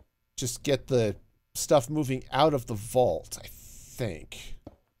just get the stuff moving out of the vault, I think.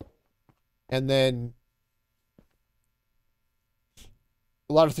 And then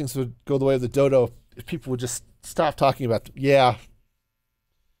a lot of things would go the way of the dodo if people would just stop talking about them. Yeah.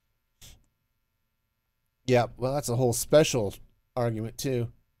 Yeah, well, that's a whole special argument,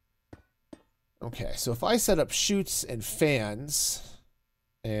 too. Okay, so if I set up chutes and fans,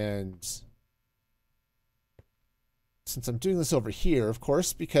 and since I'm doing this over here, of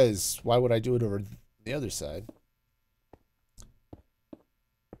course, because why would I do it over the other side?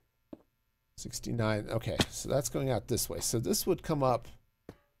 69, okay, so that's going out this way. So this would come up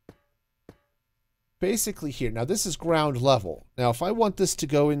basically here. Now this is ground level. Now if I want this to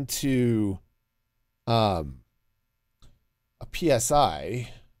go into a PSI,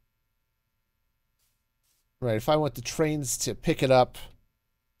 right, if I want the trains to pick it up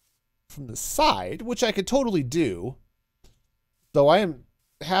from the side, which I could totally do, though I am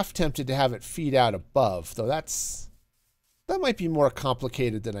half tempted to have it feed out above, though that might be more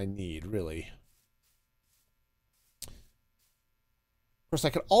complicated than I need, really. Of course, I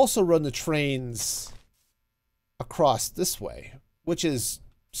could also run the trains across this way, which is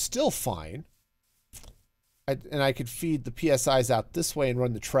still fine. And I could feed the PSIs out this way and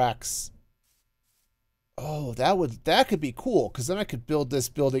run the tracks. Oh, that could be cool, because then I could build this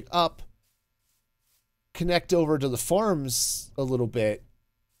building up, connect over to the farms a little bit.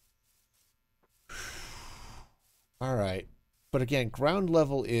 All right. But again, ground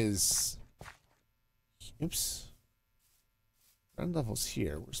level is... Oops. Ground level's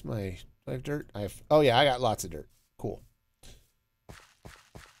here. Where's my... Do I have dirt? Oh, yeah, I got lots of dirt. Cool.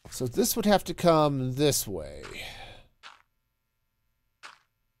 So this would have to come this way.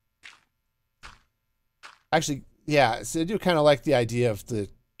 Actually, yeah, so I do kind of like the idea of the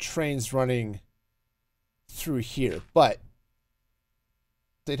trains running through here, but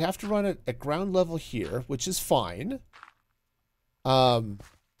they'd have to run it at ground level here, which is fine.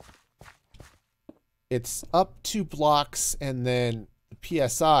 It's up 2 blocks, and then the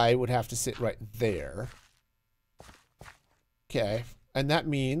PSI would have to sit right there. Okay, and that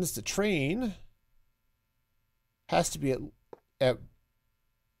means the train has to be at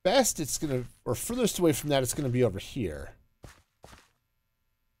best, it's going to, or furthest away from that, it's going to be over here.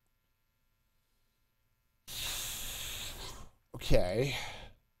 Okay.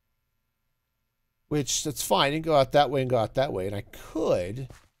 Which, that's fine. You can go out that way and go out that way. And I could,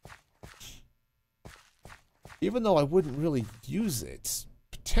 even though I wouldn't really use it,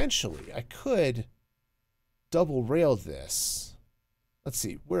 potentially, I could double rail this. Let's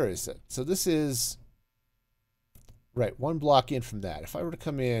see, where is it? So this is, right, 1 block in from that. If I were to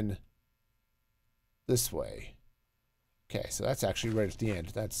come in this way. Okay, so that's actually right at the end.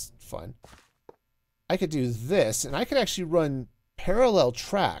 That's fun. I could do this, and I could actually run parallel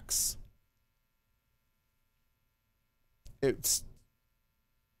tracks. It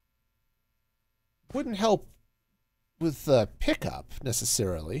wouldn't help with the pickup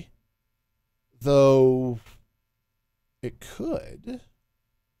necessarily, though it could.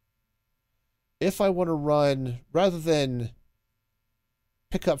 If I want to run, rather than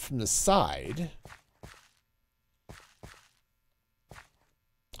pick up from the side,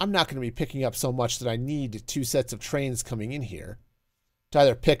 I'm not going to be picking up so much that I need 2 sets of trains coming in here to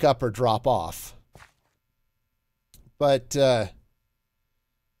either pick up or drop off. But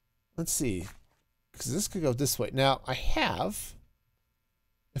let's see, because this could go this way. Now, I have,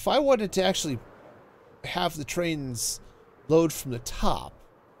 if I wanted to actually have the trains load from the top,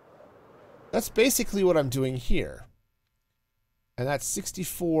 that's basically what I'm doing here. And that's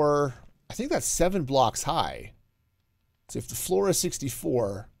 64, I think that's 7 blocks high. So if the floor is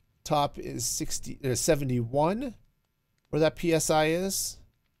 64, top is 71, where that PSI is.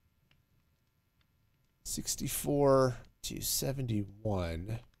 64 to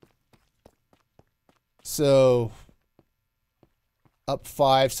 71. So up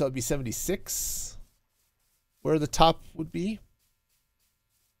 5, so it'd be 76, where the top would be.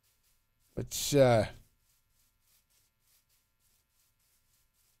 Which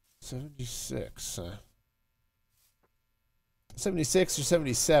 76. 76 or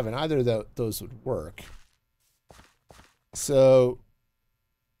 77, either of those would work. So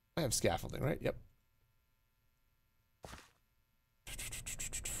I have scaffolding, right? Yep.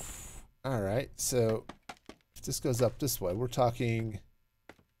 All right, so if this goes up this way, we're talking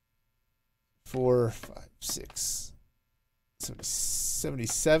 4, 5, 6,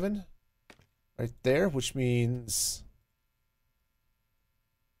 77 right there, which means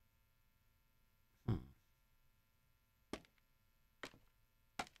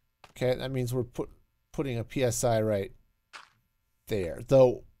okay, that means we're putting a PSI right there,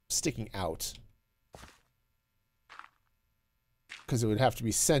 though sticking out, because it would have to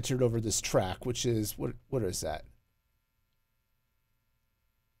be centered over this track, which is what is that?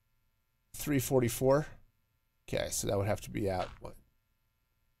 344. Okay, so that would have to be out. What?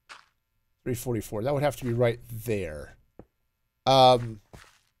 344. That would have to be right there. Like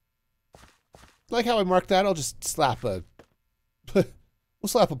how I marked that, I'll just slap a we'll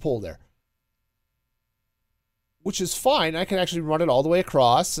slap a pole there. Which is fine. I can actually run it all the way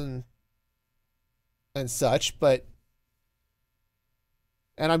across and such, but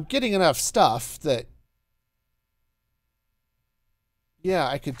and I'm getting enough stuff that yeah,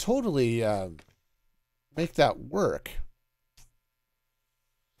 I could totally make that work.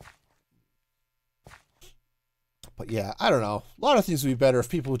 But yeah, I don't know. A lot of things would be better if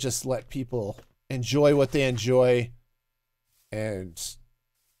people would just let people enjoy what they enjoy and,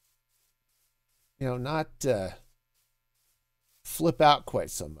 you know, not flip out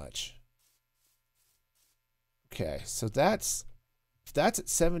quite so much. Okay, so that's at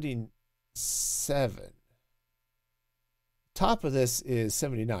 77. Top of this is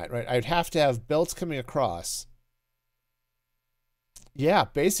 79, right? I'd have to have belts coming across. Yeah,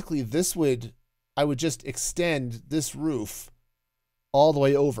 basically this would, I would just extend this roof all the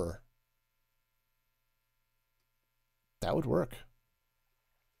way over. That would work.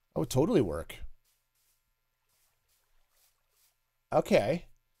 That would totally work. Okay.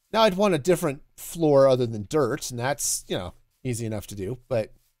 Now I'd want a different floor other than dirt, and that's, you know, easy enough to do,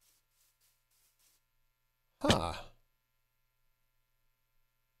 but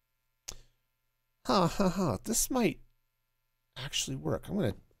this might actually work. I'm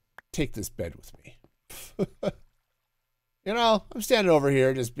going to take this bed with me. You know, I'm standing over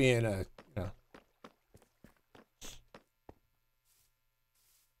here just being a, you know.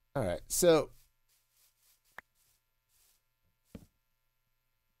 All right, so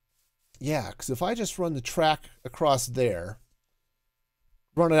yeah, because if I just run the track across there,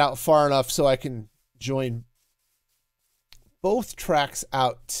 run it out far enough so I can join both tracks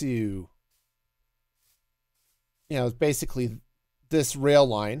out to, you know, basically this rail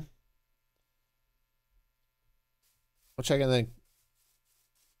line, which I can then,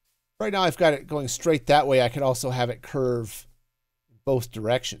 right now I've got it going straight that way. I could also have it curve both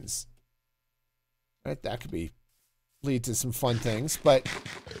directions. Right, that could lead to some fun things, but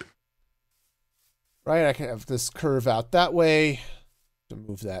right, I can have this curve out that way to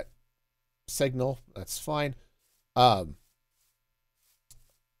move that signal. That's fine. A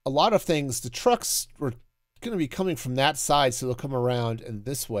lot of things, the trucks were going to be coming from that side, so they'll come around and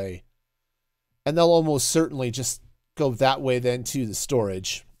this way, and they'll almost certainly just go that way then to the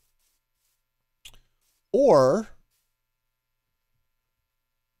storage, or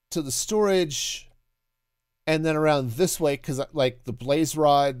to the storage and then around this way, because like the blaze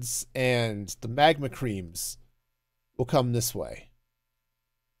rods and the magma creams will come this way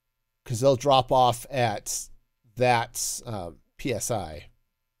because they'll drop off at that PSI,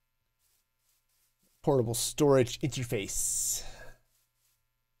 portable storage interface.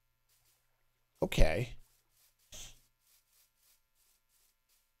 Okay,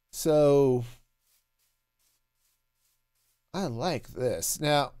 so I like this.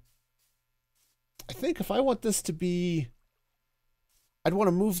 Now I think if I want this to be, I'd want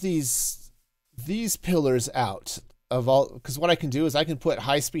to move these pillars out of all, because what I can do is I can put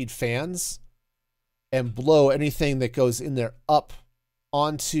high-speed fans and blow anything that goes in there up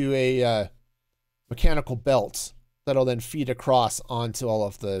onto a mechanical belt that'll then feed across onto all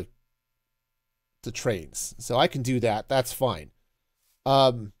of the trains. So I can do that. That's fine.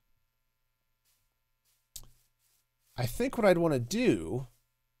 I think what I'd want to do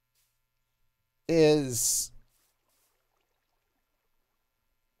is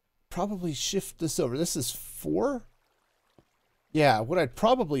probably shift this over. This is 4. Yeah, what I'd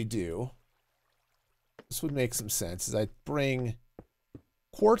probably do, this would make some sense, is I'd bring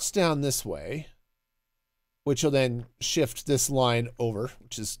quartz down this way, which will then shift this line over,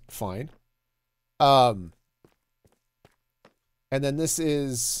 which is fine. And then this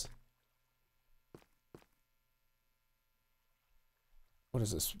is, what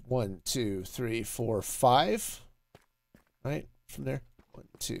is this? 1, 2, 3, 4, 5. Right? From there. 1,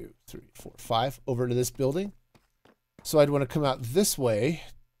 2, 3, 4, 5. Over to this building. So I'd want to come out this way.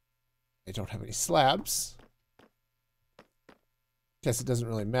 I don't have any slabs. Guess it doesn't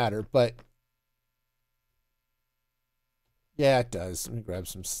really matter, but Yeah, it does. Let me grab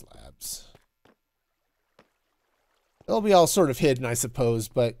some slabs. They'll be all sort of hidden, I suppose,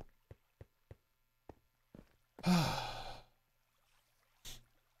 but...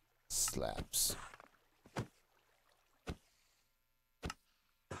 slabs.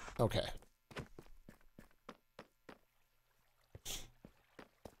 Okay.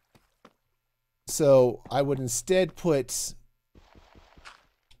 So I would instead put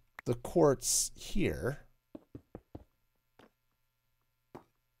the quartz here.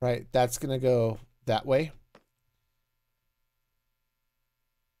 Right, that's going to go that way.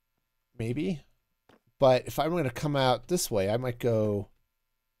 Maybe. But if I'm going to come out this way, I might go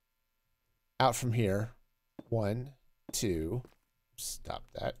out from here. 1, 2. Stop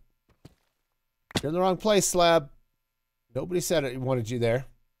that. You're in the wrong place, slab. Nobody said it wanted you there.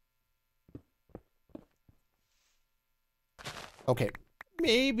 Okay.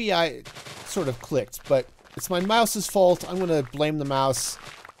 Maybe I sort of clicked, but it's my mouse's fault. I'm going to blame the mouse.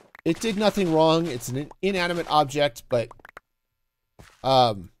 It did nothing wrong. It's an inanimate object, but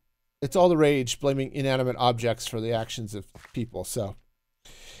it's all the rage blaming inanimate objects for the actions of people. So,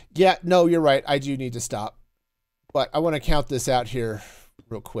 yeah, no, you're right. I do need to stop. But I want to count this out here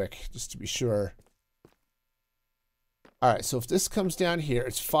real quick, just to be sure. All right, so if this comes down here,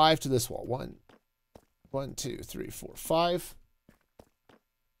 it's 5 to this wall. 1, 2, 3, 4, 5.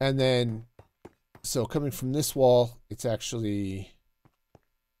 And then, so coming from this wall, it's actually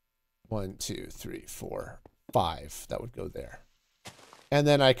 1, 2, 3, 4, 5. That would go there. And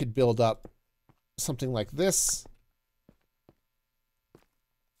then I could build up something like this.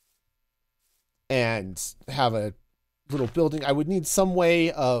 And have a little building. I would need some way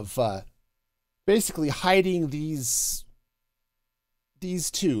of basically hiding these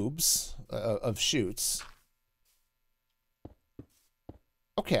tubes of chutes.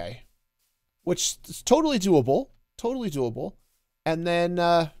 Okay. Which is totally doable. Totally doable. And then,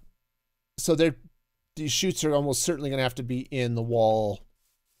 so these chutes are almost certainly going to have to be in the wall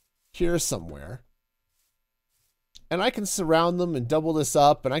here somewhere. And I can surround them and double this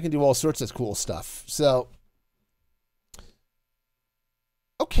up, and I can do all sorts of cool stuff. So,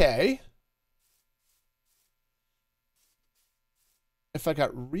 okay. If I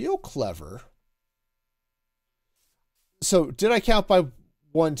got real clever. So, did I count by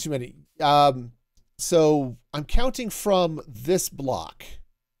one too many? So, I'm counting from this block.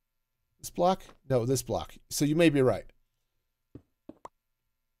 This block? No, this block. So, you may be right.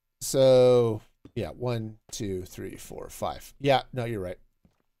 So... yeah, 1, 2, 3, 4, 5. Yeah, no, you're right.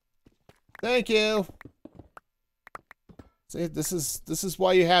 Thank you. See, this is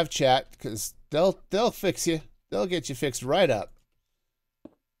why you have chat, because they'll fix you. They'll get you fixed right up.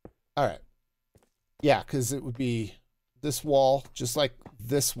 All right. Yeah, because it would be this wall, just like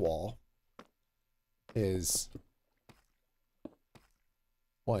this wall, is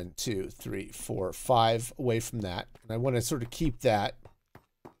 1, 2, 3, 4, 5 away from that, and I want to sort of keep that.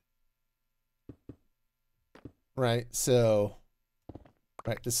 Right, so,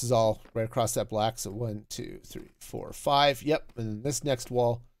 right, this is all right across that block. So 1, 2, 3, 4, 5. Yep, and then this next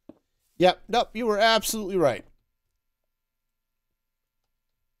wall. Yep, nope, you were absolutely right.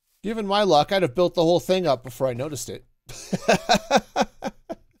 Given my luck, I'd have built the whole thing up before I noticed it.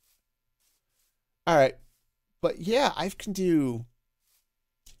 All right, but yeah, I could do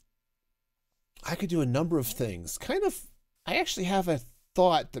a number of things. Kind of, I actually have a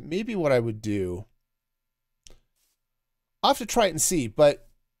thought that maybe what I would do. I'll have to try it and see, but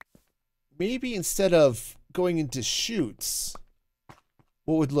maybe instead of going into chutes,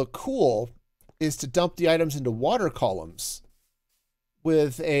 what would look cool is to dump the items into water columns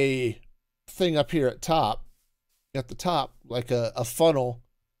with a thing up here at the top, like a funnel,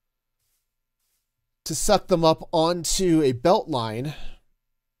 to suck them up onto a belt line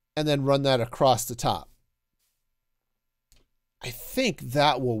and then run that across the top. I think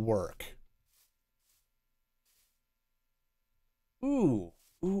that will work. Ooh,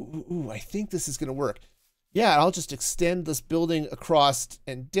 I think this is going to work. Yeah, I'll just extend this building across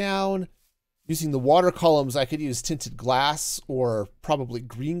and down. Using the water columns, I could use tinted glass or probably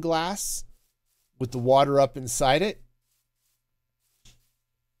green glass with the water up inside it.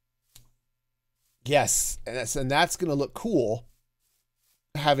 Yes, and that's going to look cool.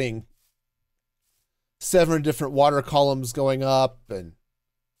 Having 7 different water columns going up and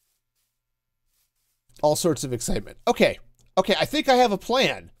all sorts of excitement. Okay. Okay, I think I have a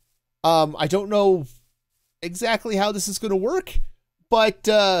plan. I don't know exactly how this is going to work, but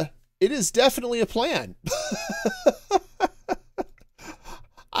it is definitely a plan.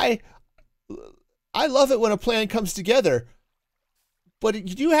 I love it when a plan comes together, but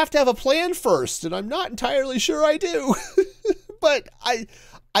you do have to have a plan first, and I'm not entirely sure I do. But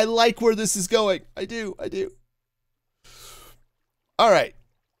I like where this is going. I do. All right.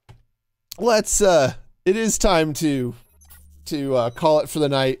 Let's it is time to call it for the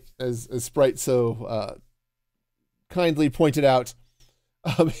night, as Sprite so kindly pointed out.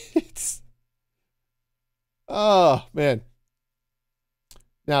 It's, oh man.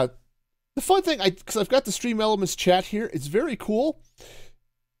 Now, the fun thing, because I've got the Stream Elements chat here, it's very cool.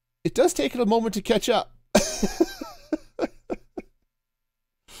 It does take it a moment to catch up.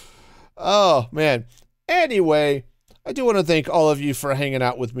 Oh man. Anyway, I do want to thank all of you for hanging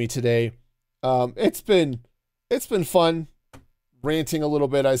out with me today. It's been fun ranting a little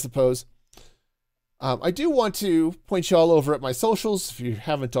bit, I suppose. I do want to point you all over at my socials. If you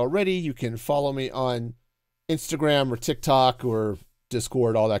haven't already, you can follow me on Instagram or TikTok or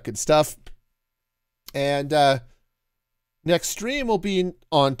Discord, all that good stuff. And next stream will be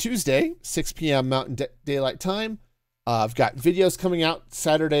on Tuesday, 6 p.m. Mountain Daylight Time. I've got videos coming out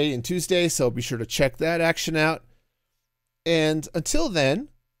Saturday and Tuesday, so be sure to check that action out. And until then,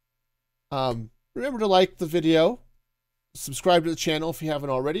 remember to like the video, subscribe to the channel if you haven't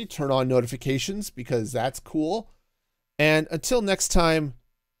already, turn on notifications because that's cool. And until next time,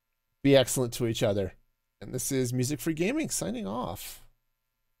 be excellent to each other. And this is Music Free Gaming signing off.